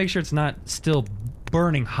 I Yeah. want to make sure it's not still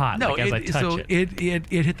burning hot No, as I touch it. it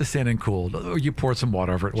hit the sand and cooled, or you poured some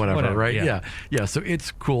water over it, whatever, right? yeah. Yeah. So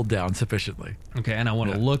it's cooled down sufficiently. Okay, and I want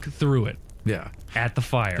to Yeah. look through it Yeah. at the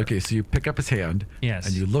fire. Okay, so you pick up his hand, Yes.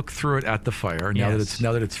 and you look through it at the fire. Now Yes.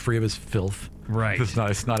 that it's free of his filth, Right. It's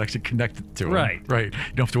not actually connected to him. Right. Right.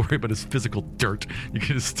 You don't have to worry about his physical dirt. You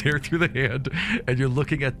can just stare through the hand, and you're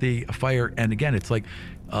looking at the fire. And again, it's like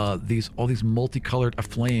all these multicolored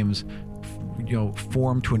flames,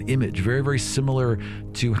 form to an image, very very similar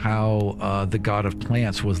to how the god of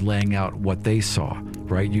plants was laying out what they saw,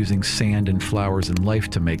 right, using sand and flowers and life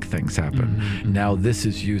to make things happen. Now this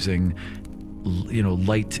is using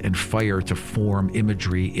light and fire to form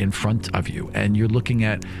imagery in front of you, and you're looking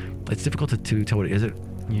at. It's difficult to tell what it is.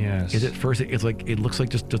 Yes. Is it first? It's like it looks like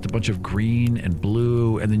just a bunch of green and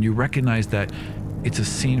blue, and then you recognize that it's a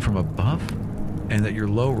scene from above, and that you're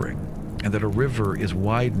lowering, and that a river is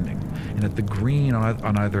widening, and that the green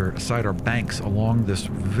on either side are banks along this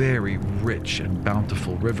very rich and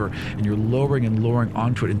bountiful river, and you're lowering and lowering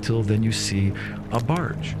onto it until then you see a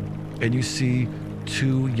barge, and you see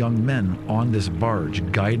two young men on this barge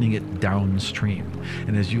guiding it downstream,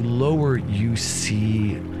 and as you lower, you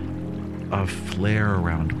see a flare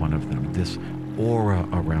around one of them, this aura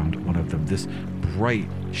around one of them, this bright,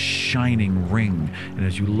 shining ring. And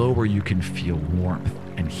as you lower, you can feel warmth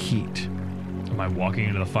and heat. Am I walking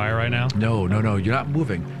into the fire right now? No, you're not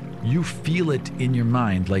moving. You feel it in your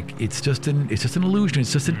mind, like it's just an illusion,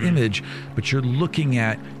 it's just an image, but you're looking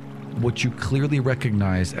at what you clearly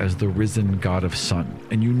recognize as the risen god of sun.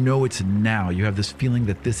 And you know it's now. You have this feeling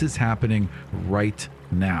that this is happening right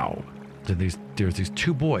now. There's these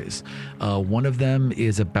two boys.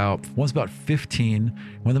 One's about 15.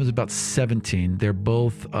 One of them is about 17. They're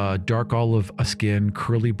both dark olive skin,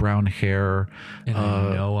 curly brown hair. And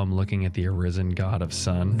I know I'm looking at the arisen god of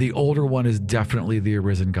sun. The older one is definitely the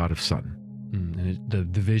arisen god of sun. And the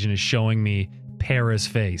vision is showing me Para's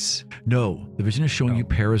face. No, the vision is showing you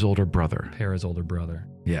Para's older brother. Para's older brother.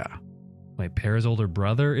 Yeah, Wait, Para's older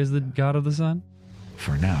brother is the god of the sun?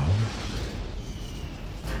 for now.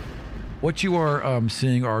 What you are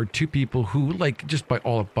seeing are two people who, like, just by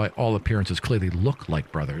all appearances, clearly look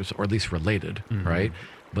like brothers, or at least related, right?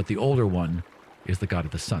 But the older one is the god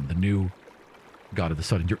of the sun, the new god of the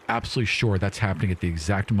sun, and you're absolutely sure that's happening at the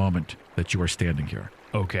exact moment that you are standing here.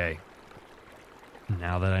 Okay.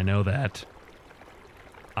 Now that I know that,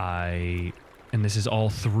 and this is all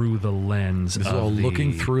through the lens. This is all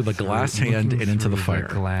looking through the glass hand and into the fire.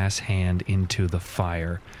 Glass hand into the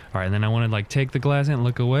fire. All right, and then I want to take the glass hand and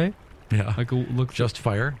look away. Yeah. Like look Just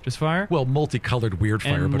fire. just fire. Well, multicolored weird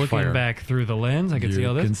fire, and but looking fire. back through the lens, I can see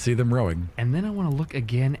all You this. can see them rowing. And then I want to look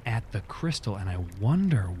again at the crystal, and I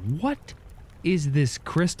wonder what is this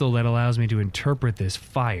crystal that allows me to interpret this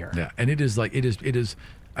fire? Yeah, and it is.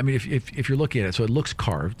 I mean, if you're looking at it, so it looks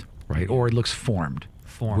carved, right, or it looks formed.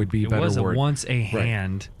 Form. Would be a it better was word. once a Right.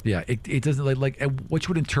 hand. Yeah, it doesn't like what you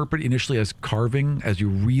would interpret initially as carving, as you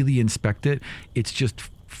really inspect it, it's just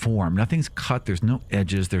form. Nothing's cut. There's no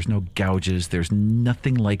edges. There's no gouges. There's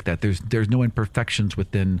nothing like that. There's no imperfections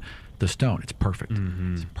within the stone. It's perfect.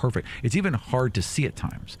 It's perfect. It's even hard to see at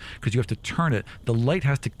times because you have to turn it. The light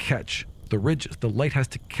has to catch the ridges. The light has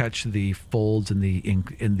to catch the folds and the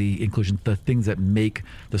inclusion, the things that make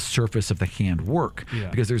the surface of the hand work. Yeah.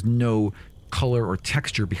 Because there's no color or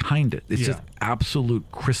texture behind it. It's Yeah. just absolute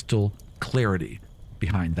crystal clarity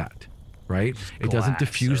behind that, right? It doesn't glass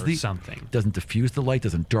diffuse or the something. Doesn't diffuse the light.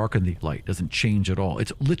 Doesn't darken the light. Doesn't change at all.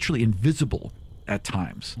 It's literally invisible at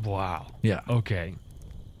times. Wow. Yeah. Okay.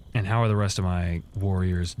 And how are the rest of my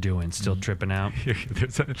warriors doing? Still tripping out? I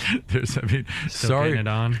mean, Still sorry. getting it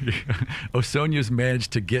on? Osonia's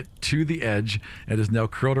managed to get to the edge and is now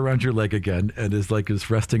curled around your leg again and is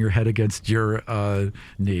resting her head against your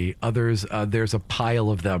knee. Others, there's a pile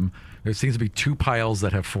of them. There seems to be two piles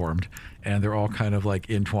that have formed, and they're all kind of like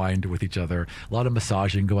entwined with each other. A lot of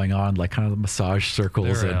massaging going on, like kind of massage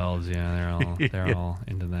circles. They're and elves, yeah. They're all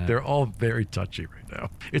into that. they're all very touchy right now.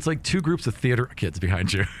 It's like two groups of theater kids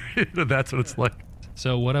behind you. That's what it's like.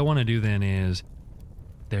 So what I want to do then is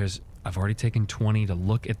I've already taken 20 to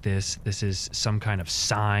look at this. This is some kind of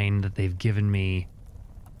sign that they've given me.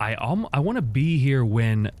 I want to be here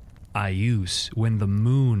when the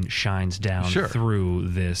moon shines down Sure. through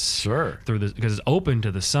this. Sure. Through this, because it's open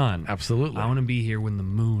to the sun. Absolutely. I want to be here when the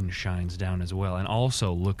moon shines down as well, and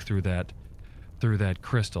also look through that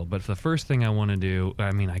crystal. But the first thing I want to do,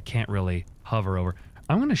 I mean, I can't really hover over.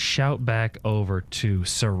 I'm going to shout back over to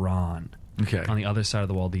Saran Okay. on the other side of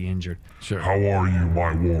the wall, the injured. Sure. How are you,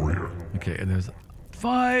 my warrior? Okay, and there's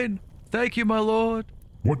fine. Thank you, my lord.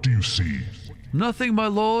 What do you see? Nothing, my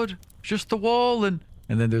lord. Just the wall and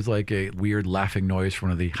then there's like a weird laughing noise from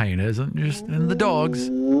one of the hyenas and the dogs.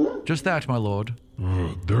 Just that, my lord.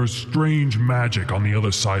 There's strange magic on the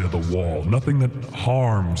other side of the wall. Nothing that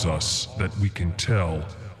harms us that we can tell.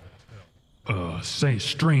 Say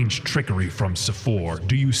strange trickery from Sephor.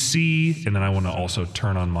 Do you see? And then I want to also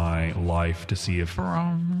turn on my life to see if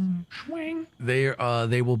swing.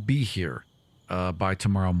 They will be here by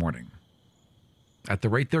tomorrow morning. At the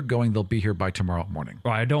rate they're going, they'll be here by tomorrow morning.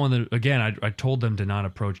 Well, I don't want to. Again, I told them to not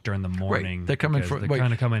approach during the morning. They come in because for- They're wait.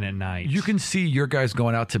 kind of coming at night. You can see your guys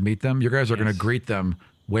going out to meet them. Your guys are going to Yes. greet them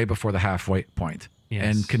way before the halfway point Yes.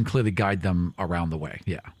 and can clearly guide them around the way.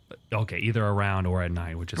 Yeah. Okay, either around or at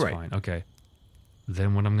night, which is Right. fine. Okay.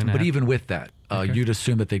 Then what I'm gonna. But even with that, Okay. you'd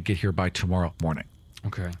assume that they'd get here by tomorrow morning.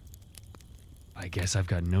 Okay. I guess I've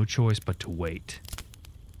got no choice but to wait.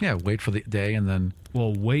 Yeah, wait for the day and then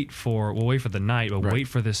We'll wait for the night, but Right. wait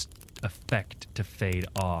for this effect to fade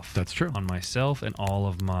off. That's true. On myself and all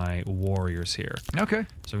of my warriors here. okay.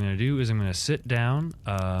 So what I'm going to do is I'm going to sit down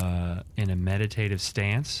in a meditative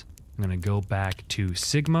stance. I'm going to go back to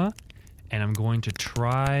Sigma, and I'm going to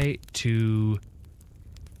try to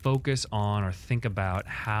focus on or think about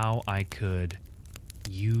how I could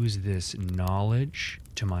use this knowledge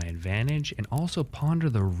to my advantage and also ponder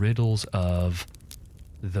the riddles of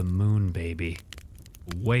the moon baby.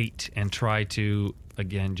 Wait and try to,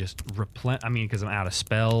 again, just replenish. I mean, because I'm out of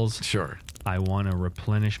spells. Sure. I want to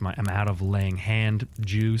replenish I'm out of laying hand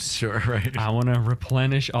juice. Sure, right. I want to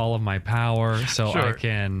replenish all of my power so I Sure.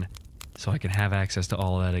 can have access to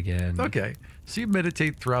all of that again. Okay. So you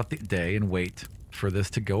meditate throughout the day and wait for this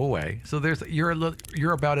to go away. So you're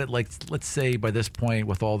about at, like, let's say by this point,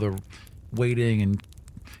 with all the waiting and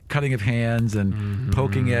cutting of hands and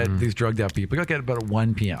poking at these drugged out people, you'll get about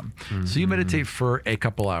 1 p.m. So you meditate for a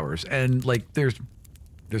couple hours, and like there's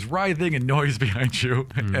writhing and noise behind you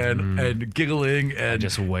and giggling and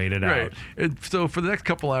just wait it right. out. And so for the next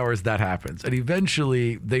couple hours that happens, and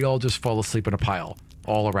eventually they all just fall asleep in a pile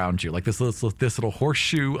all around you, like this little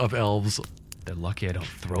horseshoe of elves. They're lucky I don't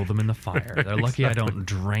throw them in the fire. They're lucky I don't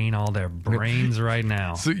drain all their brains right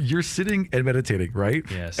now. So you're sitting and meditating, right?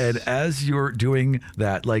 Yes. And as you're doing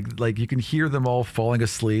that, like you can hear them all falling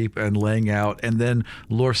asleep and laying out, and then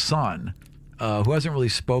Lorsan, who hasn't really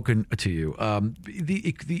spoken to you,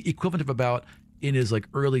 the equivalent of about in his like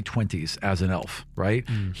early 20s as an elf, right?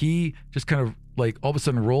 He just kind of like all of a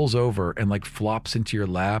sudden rolls over and like flops into your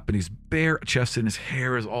lap, and he's bare chested and his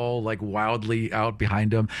hair is all like wildly out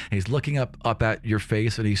behind him, and he's looking up at your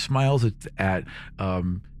face, and he smiles at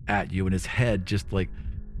you, and his head just like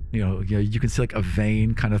You can see like a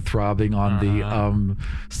vein kind of throbbing on the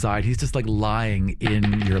side. He's just like lying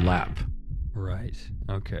in your lap. Right.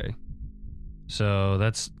 Okay. So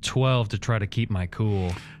that's 12 to try to keep my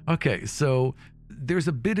cool. Okay, so there's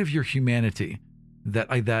a bit of your humanity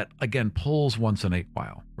that again pulls once in a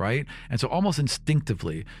while, right? And so almost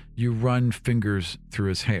instinctively, you run fingers through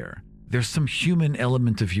his hair. There's some human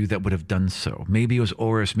element of you that would have done so. Maybe it was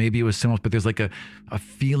Oris, maybe it was someone else, but there's like a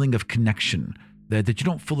feeling of connection that you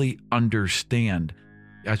don't fully understand.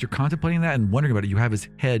 As you're contemplating that and wondering about it, you have his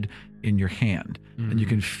head in your hand, and you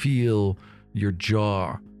can feel your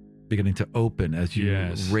jaw beginning to open as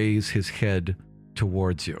you raise his head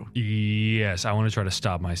towards you. Yes, I want to try to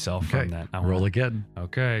stop myself from that. Roll again.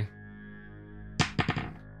 Okay.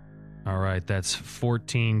 All right, that's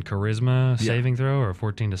 14 charisma saving throw or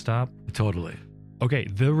 14 to stop? Totally. Okay,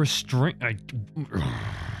 the restraint...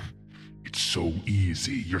 It's so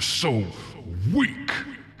easy. You're so weak.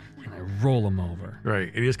 I roll him over. Right,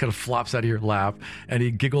 and he just kind of flops out of your lap, and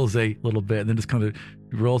he giggles a little bit, and then just kind of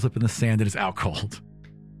rolls up in the sand and is out cold.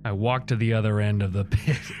 I walk to the other end of the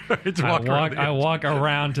pit. I walk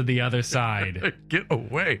around to the other side. Get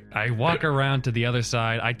away. I walk around to the other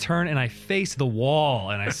side. I turn and I face the wall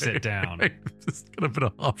and I sit down. It's kind of been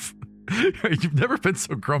a huff. You've never been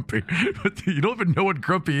so grumpy. You don't even know what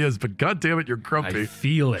grumpy is, but God damn it, you're grumpy. I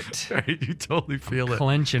feel it. Right? You totally feel it.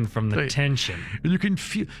 Clenching from the tension. You can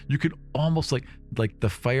almost like the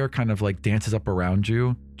fire kind of like dances up around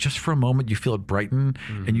you. Just for a moment, you feel it brighten,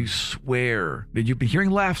 and you swear that you've been hearing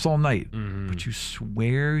laughs all night, but you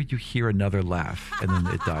swear you hear another laugh, and then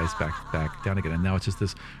it dies back down again. And now it's just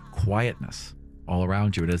this quietness all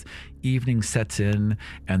around you. And as evening sets in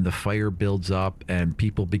and the fire builds up and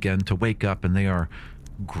people begin to wake up and they are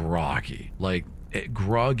groggy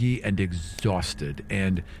and exhausted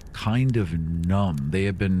and kind of numb. They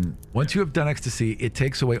have been, once you have done ecstasy, it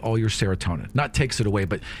takes away all your serotonin. Not takes it away,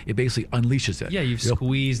 but it basically unleashes it. Yeah, you've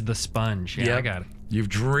squeezed the sponge. Yeah, I got it. You've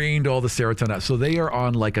drained all the serotonin out. So they are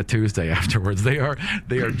on like a Tuesday afterwards. They are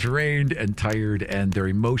drained and tired, and their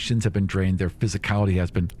emotions have been drained. Their physicality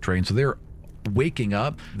has been drained. So they're waking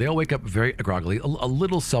up. They all wake up very groggily, a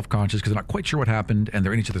little self-conscious because they're not quite sure what happened, and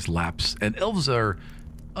they're in each other's laps. And elves are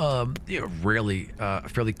fairly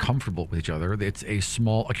comfortable with each other. It's a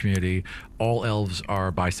small community. All elves are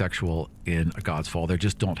bisexual in God's Fall. They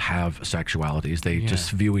just don't have sexualities. They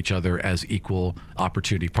just view each other as equal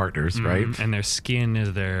opportunity partners, right? And their skin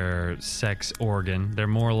is their sex organ. They're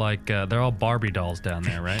more like, they're all Barbie dolls down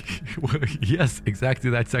there, right? Yes,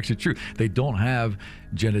 exactly. That's actually true. They don't have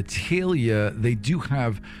genitalia. They do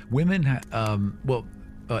have women.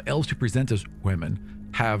 Elves who present as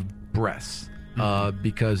women have breasts.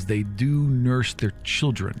 Because they do nurse their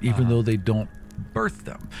children, even though they don't birth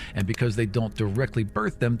them. And because they don't directly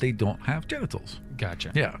birth them, they don't have genitals.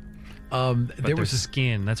 Gotcha. Yeah. But there was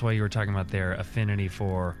skin. That's why you were talking about their affinity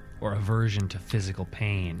for or aversion to physical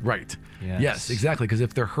pain. Right. Yes, exactly. Because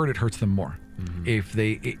if they're hurt, it hurts them more. If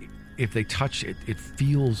they touch it, it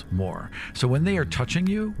feels more. So when they are touching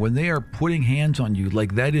you, when they are putting hands on you,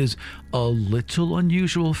 like that is a little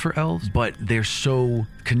unusual for elves, but they're so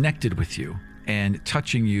connected with you. And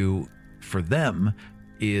touching you for them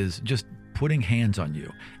is just putting hands on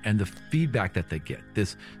you. And the feedback that they get,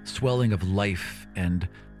 this swelling of life and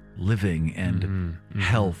living and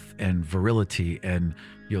health and virility. And,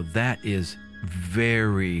 that is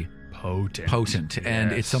very potent.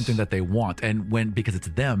 And it's something that they want. And because it's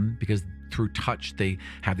them, because through touch, they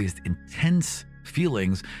have these intense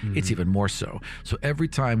feelings, it's even more so. So every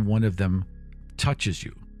time one of them touches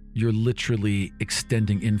you, you're literally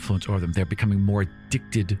extending influence over them. They're becoming more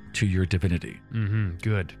addicted to your divinity.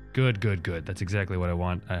 Good. That's exactly what I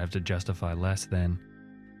want. I have to justify less then.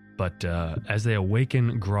 But as they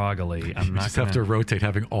awaken groggily, I'm not have to rotate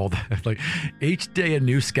having all that. Like each day a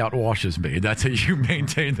new scout washes me. That's how you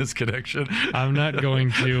maintain this connection. I'm not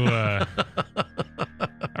going to...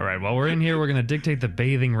 All right, while we're in here, we're going to dictate the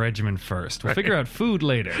bathing regimen first. We'll figure out food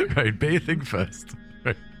later. Right, bathing first.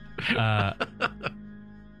 Right.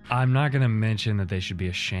 I'm not going to mention that they should be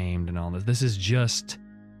ashamed and all this. This is just...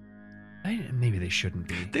 Maybe they shouldn't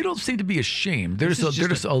be. They don't seem to be ashamed. There's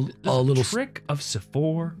just a little trick of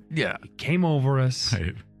Sephor. Yeah. It came over us.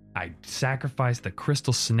 Right. I sacrificed the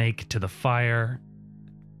crystal snake to the fire,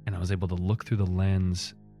 and I was able to look through the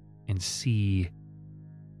lens and see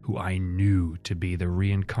who I knew to be the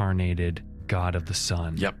reincarnated god of the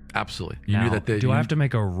sun. Yep, absolutely. You knew that. Do I have to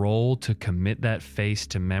make a roll to commit that face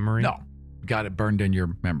to memory? No. got it burned in your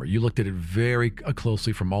memory. You looked at it very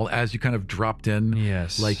closely from all as you kind of dropped in.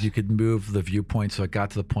 Yes. Like you could move the viewpoint, so it got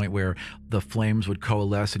to the point where the flames would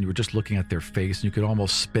coalesce, and you were just looking at their face, and you could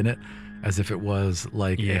almost spin it as if it was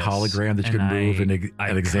like a hologram that you could move and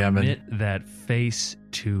examine. I commit that face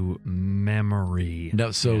to memory.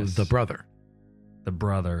 No, so the brother. The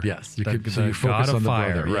brother. Yes, you could. So you focus on the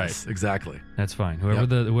fire, brother. right? Yes, exactly. That's fine.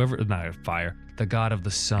 Whoever not fire. The God of the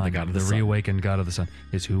sun, the sun. reawakened God of the sun,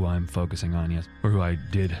 is who I'm focusing on. Yes, or who I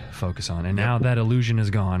did focus on, and now that illusion is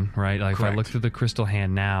gone. Right? Like if I look through the crystal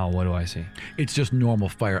hand now, what do I see? It's just normal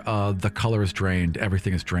fire. The color is drained.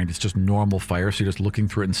 Everything is drained. It's just normal fire. So you're just looking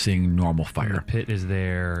through it and seeing normal fire. And the pit is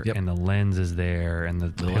there, and the lens is there, and the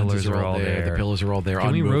pillars are all there. The pillars are all there.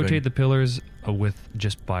 Can we rotate the pillars with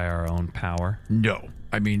just by our own power? No,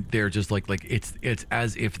 I mean they're just like it's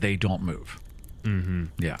as if they don't move. Mm-hmm.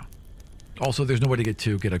 Yeah. Also, there's no way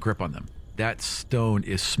to get a grip on them. That stone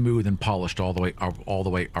is smooth and polished all the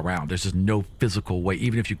way around. There's just no physical way.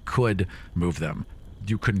 Even if you could move them,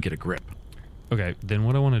 you couldn't get a grip. Okay, then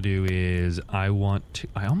what I want to do is I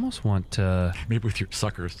almost want to maybe with your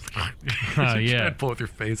suckers. Yeah, pull with your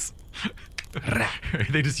face.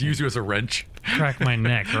 They just use you as a wrench. Crack my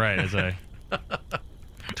neck right as I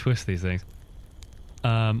twist these things.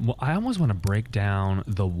 Well, I almost want to break down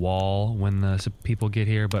the wall when the people get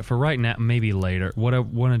here, but for right now, maybe later. What I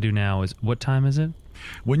want to do now is, what time is it?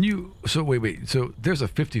 So wait. So there's a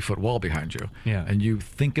 50-foot wall behind you. Yeah. And you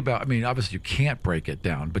think about, I mean, obviously you can't break it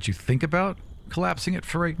down, but you think about collapsing it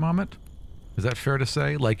for a moment. Is that fair to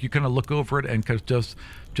say? Like you kind of look over it and just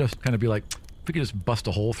kind of be like, if we could just bust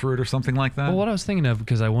a hole through it or something like that. Well, what I was thinking of,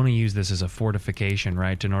 because I want to use this as a fortification,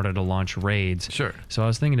 right, in order to launch raids. Sure. So I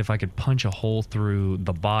was thinking if I could punch a hole through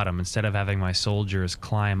the bottom instead of having my soldiers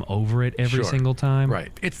climb over it every single time.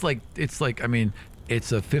 Right. It's like I mean,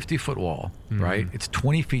 it's a 50-foot wall, right? It's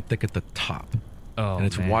 20 feet thick at the top. Oh, and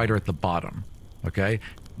it's wider at the bottom. Okay.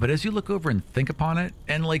 But as you look over and think upon it,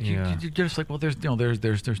 and like you're just like, well, there's no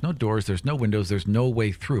doors, there's no windows, there's no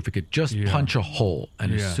way through. If we could just punch a hole,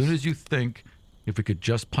 and as soon as you think, if we could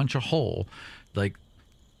just punch a hole, like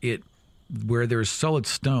it, where there's solid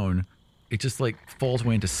stone, it just like falls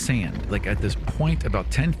away into sand. Like at this point, about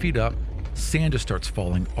 10 feet up, sand just starts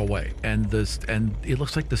falling away, and it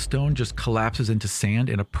looks like the stone just collapses into sand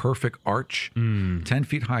in a perfect arch, 10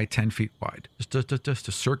 feet high, 10 feet wide, just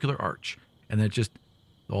a circular arch, and then just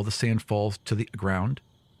all the sand falls to the ground,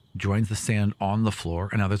 joins the sand on the floor,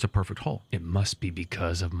 and now there's a perfect hole. It must be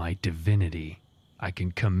because of my divinity. I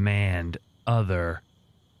can command other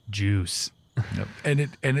juice. Yep.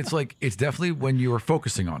 And it's like, it's definitely when you are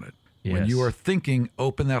focusing on it. Yes. When you are thinking,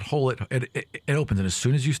 open that hole, it opens. And as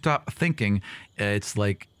soon as you stop thinking, it's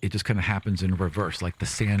like it just kind of happens in reverse. Like the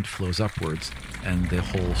sand flows upwards and the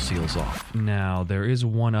hole seals off. Now, there is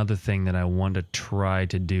one other thing that I want to try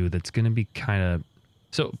to do that's going to be kind of...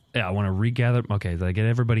 So, yeah, I want to regather... Okay, so I get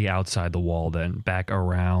everybody outside the wall then, back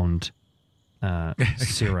around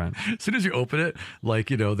Siran. As soon as you open it, like,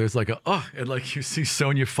 there's like and like you see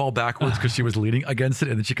Sonya fall backwards because she was leaning against it,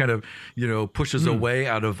 and then she kind of, pushes away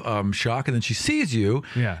out of shock, and then she sees you,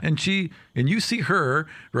 and you see her,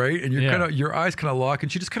 right, and you're your eyes kind of lock,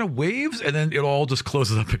 and she just kind of waves, and then it all just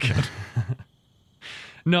closes up again.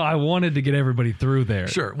 No, I wanted to get everybody through there.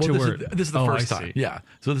 Sure. Well, this is the first time. Yeah.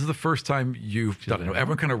 So this is the first time you've done it.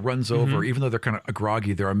 Everyone kind of runs over, even though they're kind of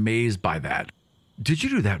groggy, they're amazed by that. Did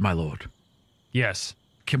you do that, my lord? Yes.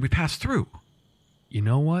 Can we pass through? You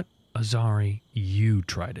know what, Azari? You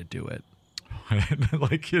try to do it.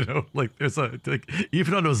 There's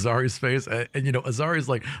even on Azari's face, and Azari's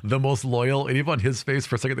like the most loyal, and even on his face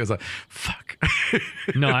for a second, there's a fuck.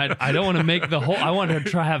 No, I don't want to make the whole. I want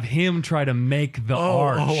to have him try to make the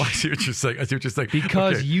arch. Oh, I see what you're saying.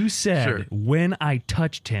 Because you said when I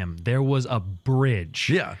touched him, there was a bridge.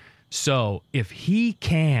 Yeah. So if he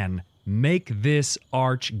can make this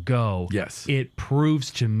arch go, it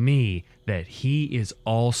proves to me that he is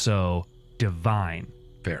also divine.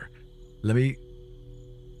 Fair. Let me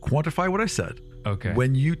quantify what I said. Okay.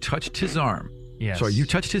 When you touched his arm, you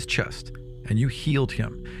touched his chest and you healed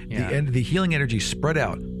him. Yeah. The healing energy spread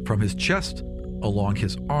out from his chest along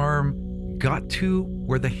his arm, got to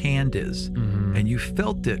where the hand is, and you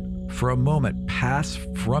felt it for a moment pass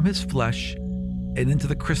from his flesh and into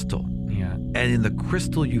the crystal. Yeah. And in the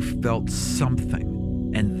crystal, you felt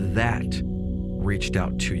something, and that reached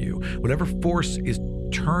out to you. Whatever force is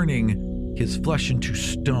turning his flesh into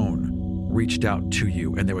stone reached out to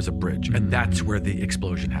you, and there was a bridge, and that's where the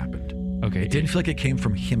explosion happened. Okay. It didn't feel like it came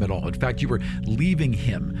from him at all. In fact, you were leaving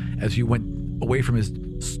him as you went away from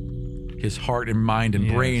his heart and mind and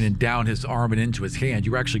brain and down his arm and into his hand.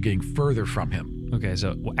 You were actually getting further from him. Okay,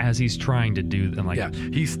 so as he's trying to do, I'm like, Yeah,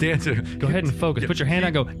 he stands there. go ahead and focus. Yeah, Put your hand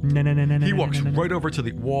out. Go. No. He walks right over to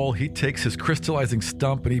the wall. He takes his crystallizing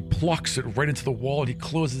stump and he plucks it right into the wall. And he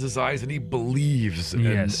closes his eyes and he believes.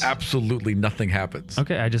 Yes. And absolutely nothing happens.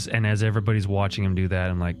 Okay, and as everybody's watching him do that,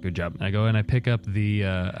 I'm like, good job. I go and I pick up the.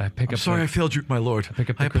 I'm sorry, I failed you, my lord. pick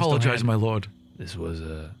up the I apologize, crystal my lord. This was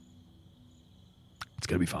it's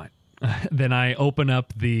gonna be fine. Then I open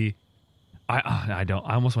up the. I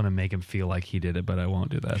almost want to make him feel like he did it, but I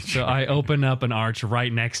won't do that. So I open up an arch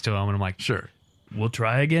right next to him, and I'm like, Sure. we'll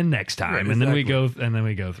try again next time. Right, and then we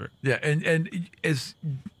exactly. go through. Yeah, and as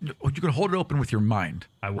you can hold it open with your mind.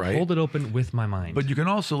 I will right? hold it open with my mind. But you can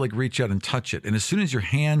also like reach out and touch it. And as soon as your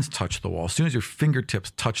hands touch the wall, as soon as your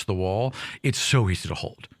fingertips touch the wall, it's so easy to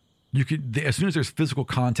hold. You could, as soon as there's physical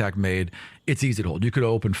contact made, it's easy to hold. You could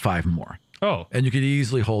open 5 more. Oh, And you could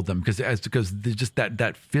easily hold them because just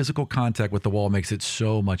that physical contact with the wall makes it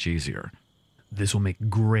so much easier. this will make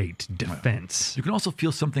great defense. You can also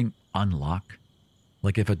feel something unlock,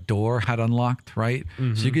 like if a door had unlocked, right?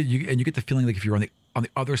 Mm-hmm. So you get the feeling like if you're on the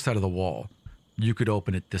other side of the wall, you could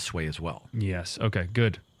open it this way as well. Yes. Okay.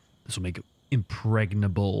 Good. This will make it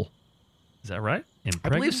impregnable. Is that right? I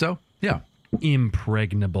believe so. Yeah.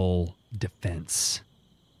 Impregnable defense.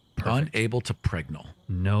 Perfect. Unable to pregnal.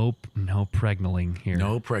 Nope. No pregnaling here.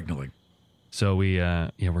 No pregnaling. So we're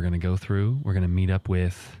gonna go through. We're gonna meet up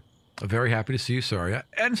with. Very happy to see you, Saria,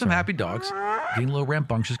 and some happy dogs being a little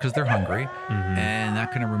rambunctious because they're hungry, and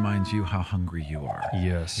that kind of reminds you how hungry you are.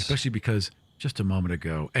 Yes. Especially because just a moment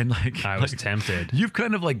ago, and I was tempted. You've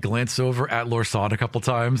kind of like glanced over at Lorsan a couple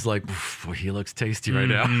times, like, boy, he looks tasty right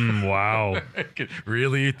now. Wow. I could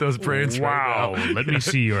really eat those brains Wow. right now. Let me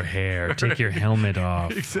see your hair. Take your helmet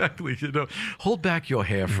off. Exactly. Hold back your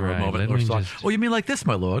hair for Right, a moment, let me Lorsan. just- Oh, you mean like this,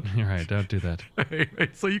 my lord? You're right. Don't do that.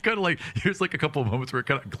 Right. So you kind of like, here's like a couple of moments where you're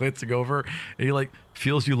kind of glancing over and he like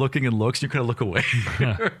feels you looking and looks, and you kind of look away.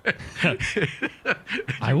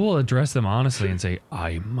 I will address them honestly and say,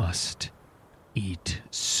 I must eat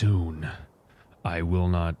soon. I will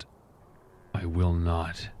not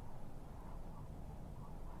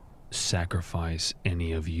sacrifice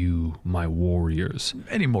any of you, my warriors.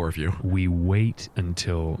 Any more of you? We wait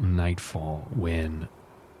until nightfall when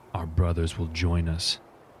our brothers will join us.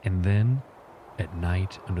 And then, at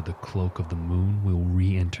night, under the cloak of the moon, we will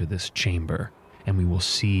re-enter this chamber. And we will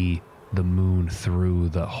see the moon through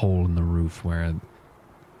the hole in the roof where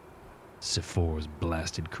Sephora's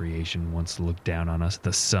blasted creation wants to look down on us.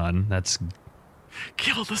 The sun. That's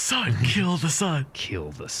Kill the sun. Kill the sun.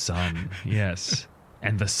 kill the sun. Yes.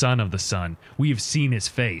 And the son of the sun. We have seen his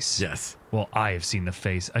face. Yes. Well, I have seen the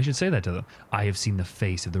face. I should say that to them. I have seen the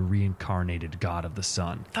face of the reincarnated god of the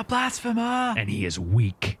sun. The blasphemer. And he is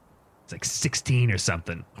weak. It's like 16 or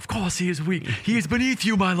something. Of course he is weak. He is beneath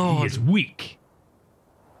you, my lord. He is weak.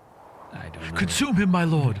 I don't know. Consume him, my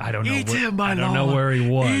lord. I don't know Eat where- him, my I lord. don't know where he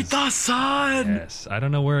was. Eat the sun. Yes. I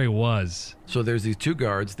don't know where he was. So there's these 2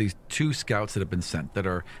 guards, these 2 scouts that have been sent that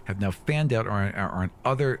have now fanned out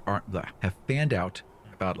have fanned out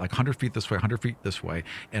about like 100 feet this way, 100 feet this way,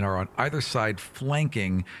 and are on either side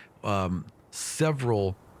flanking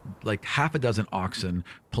several, like half a dozen oxen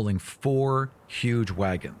pulling 4 huge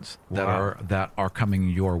wagons Wow. that are coming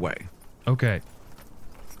your way. Okay.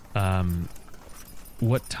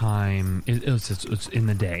 What time? It's in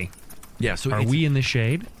the day. Yeah. So Are we in the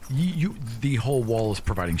shade? the whole wall is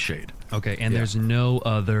providing shade. Okay, and Yeah. there's no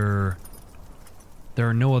other. There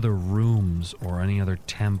are no other rooms or any other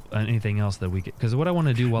anything else that we could. Because what I want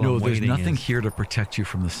to do while No, I'm there's waiting nothing is, here to protect you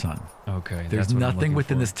from the sun. Okay, There's that's what I'm nothing looking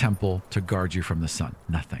within for. this temple to guard you from the sun.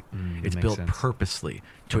 Nothing. makes It's built sense. purposely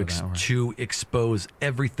Oh, that way. to expose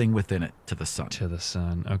everything within it to the sun. To the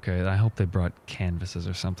sun. Okay, I hope they brought canvases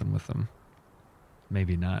or something with them.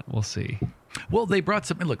 Maybe not. We'll see. Well, they brought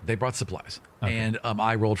some. Look, they brought supplies, Okay. and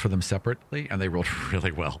I rolled for them separately, and they rolled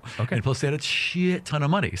really well. Okay. And plus, they had a shit ton of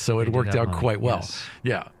money, so They it did worked have out money, quite well. yes.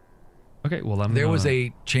 Yeah. Okay, well, There was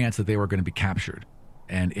a chance that they were going to be captured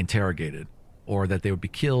and interrogated, or that they would be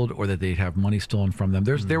killed, or that they'd have money stolen from them.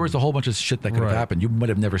 There was a whole bunch of shit that could Right. have happened. You might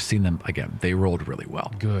have never seen them again. They rolled really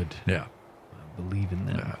well. good. Yeah. I believe in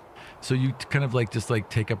them. Yeah. So you kind of like just like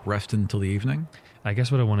take up rest until the evening? I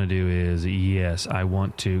guess what I want to do is, yes, I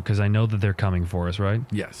want to, because I know that they're coming for us, right?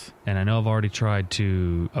 Yes. And I know I've already tried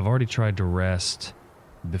to rest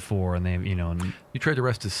before, and they've, and You tried to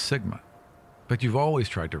rest as Sigma, but you've always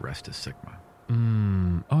tried to rest as Sigma.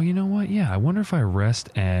 oh, you know what? Yeah, I wonder if I rest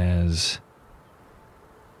as.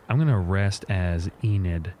 I'm gonna rest as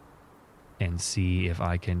Enid, and see if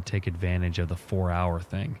I can take advantage of the 4-hour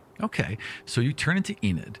thing. Okay. So you turn into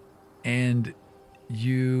Enid, and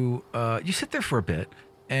you sit there for a bit,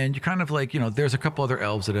 And you kind of like, there's a couple other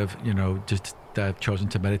elves that have, just chosen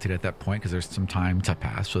to meditate at that point because there's some time to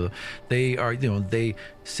pass. So they are, they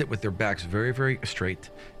sit with their backs very, very straight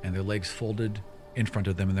and their legs folded in front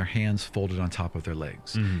of them and their hands folded on top of their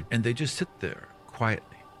legs. And they just sit there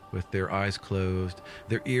quietly with their eyes closed,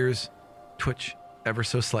 their ears twitch ever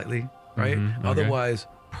so slightly, right? Okay. Otherwise,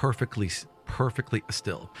 perfectly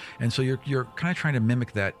still. And so you're kind of trying to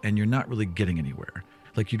mimic that, and you're not really getting anywhere.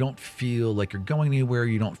 Like, you don't feel like you're going anywhere.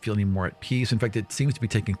 You don't feel any more at peace. In fact, it seems to be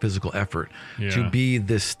taking physical effort to be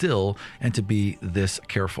this still and to be this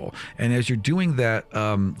careful. And as you're doing that,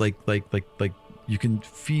 like you can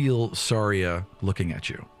feel Saria looking at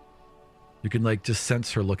you. You can just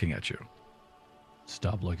sense her looking at you.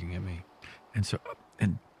 Stop looking at me. And so,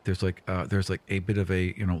 and there's like a bit of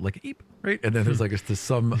a, like an eep, right? And then there's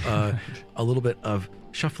some, a little bit of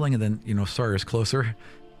shuffling, and then, Saria's closer,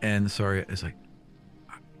 and Saria is like,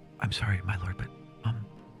 I'm sorry, my lord, but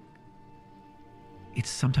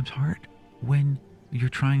it's sometimes hard when you're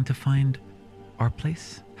trying to find our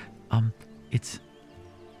place. It's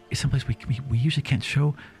someplace we usually can't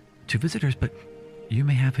show to visitors, but you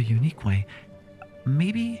may have a unique way.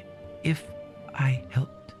 Maybe if I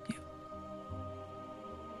helped you.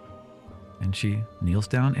 And she kneels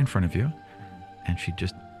down in front of you, and she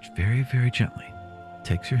just very, very gently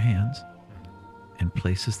takes your hands and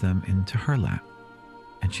places them into her lap.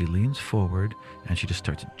 And she leans forward and she just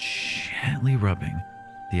starts gently rubbing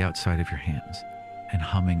the outside of your hands and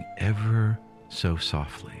humming ever so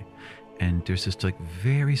softly. And there's this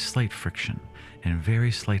very slight friction and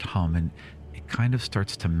very slight hum, and it kind of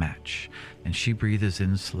starts to match. And she breathes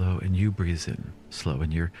in slow and you breathe in slow,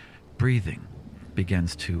 and your breathing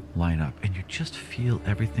begins to line up, and you just feel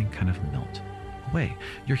everything kind of melt away.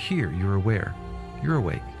 You're here, you're aware, you're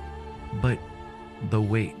awake, but the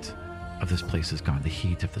weight of this place is gone. The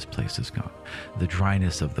heat of this place is gone. The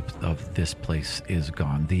dryness of this place is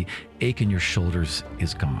gone. The ache in your shoulders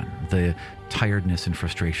is gone. The tiredness and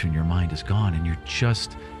frustration in your mind is gone. And you're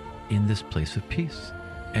just in this place of peace.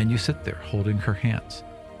 And you sit there holding her hands.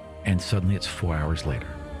 And suddenly it's 4 hours later.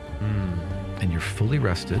 And you're fully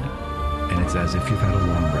rested. And it's as if you've had a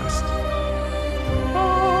long rest.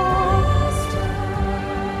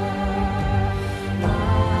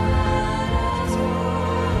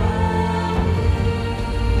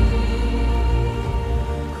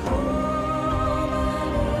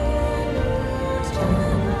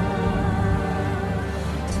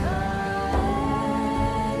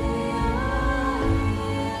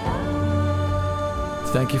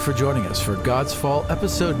 Thank you for joining us for God's Fall,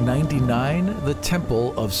 episode 99, The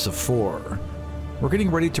Temple of Sephor. We're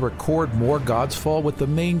getting ready to record more God's Fall with the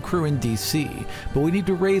main crew in DC, but we need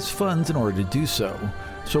to raise funds in order to do so.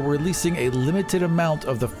 So we're releasing a limited amount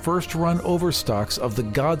of the first run overstocks of the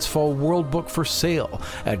God's Fall World Book for sale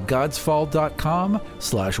at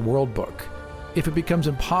godsfall.com/worldbook. If it becomes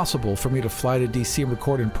impossible for me to fly to DC and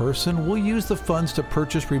record in person, we'll use the funds to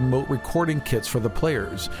purchase remote recording kits for the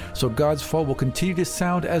players, so God's Fall will continue to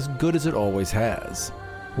sound as good as it always has.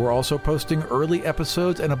 We're also posting early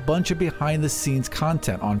episodes and a bunch of behind-the-scenes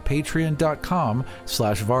content on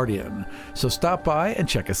patreon.com/Vardian, so stop by and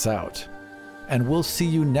check us out. And we'll see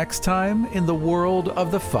you next time in the world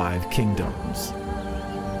of the Five Kingdoms.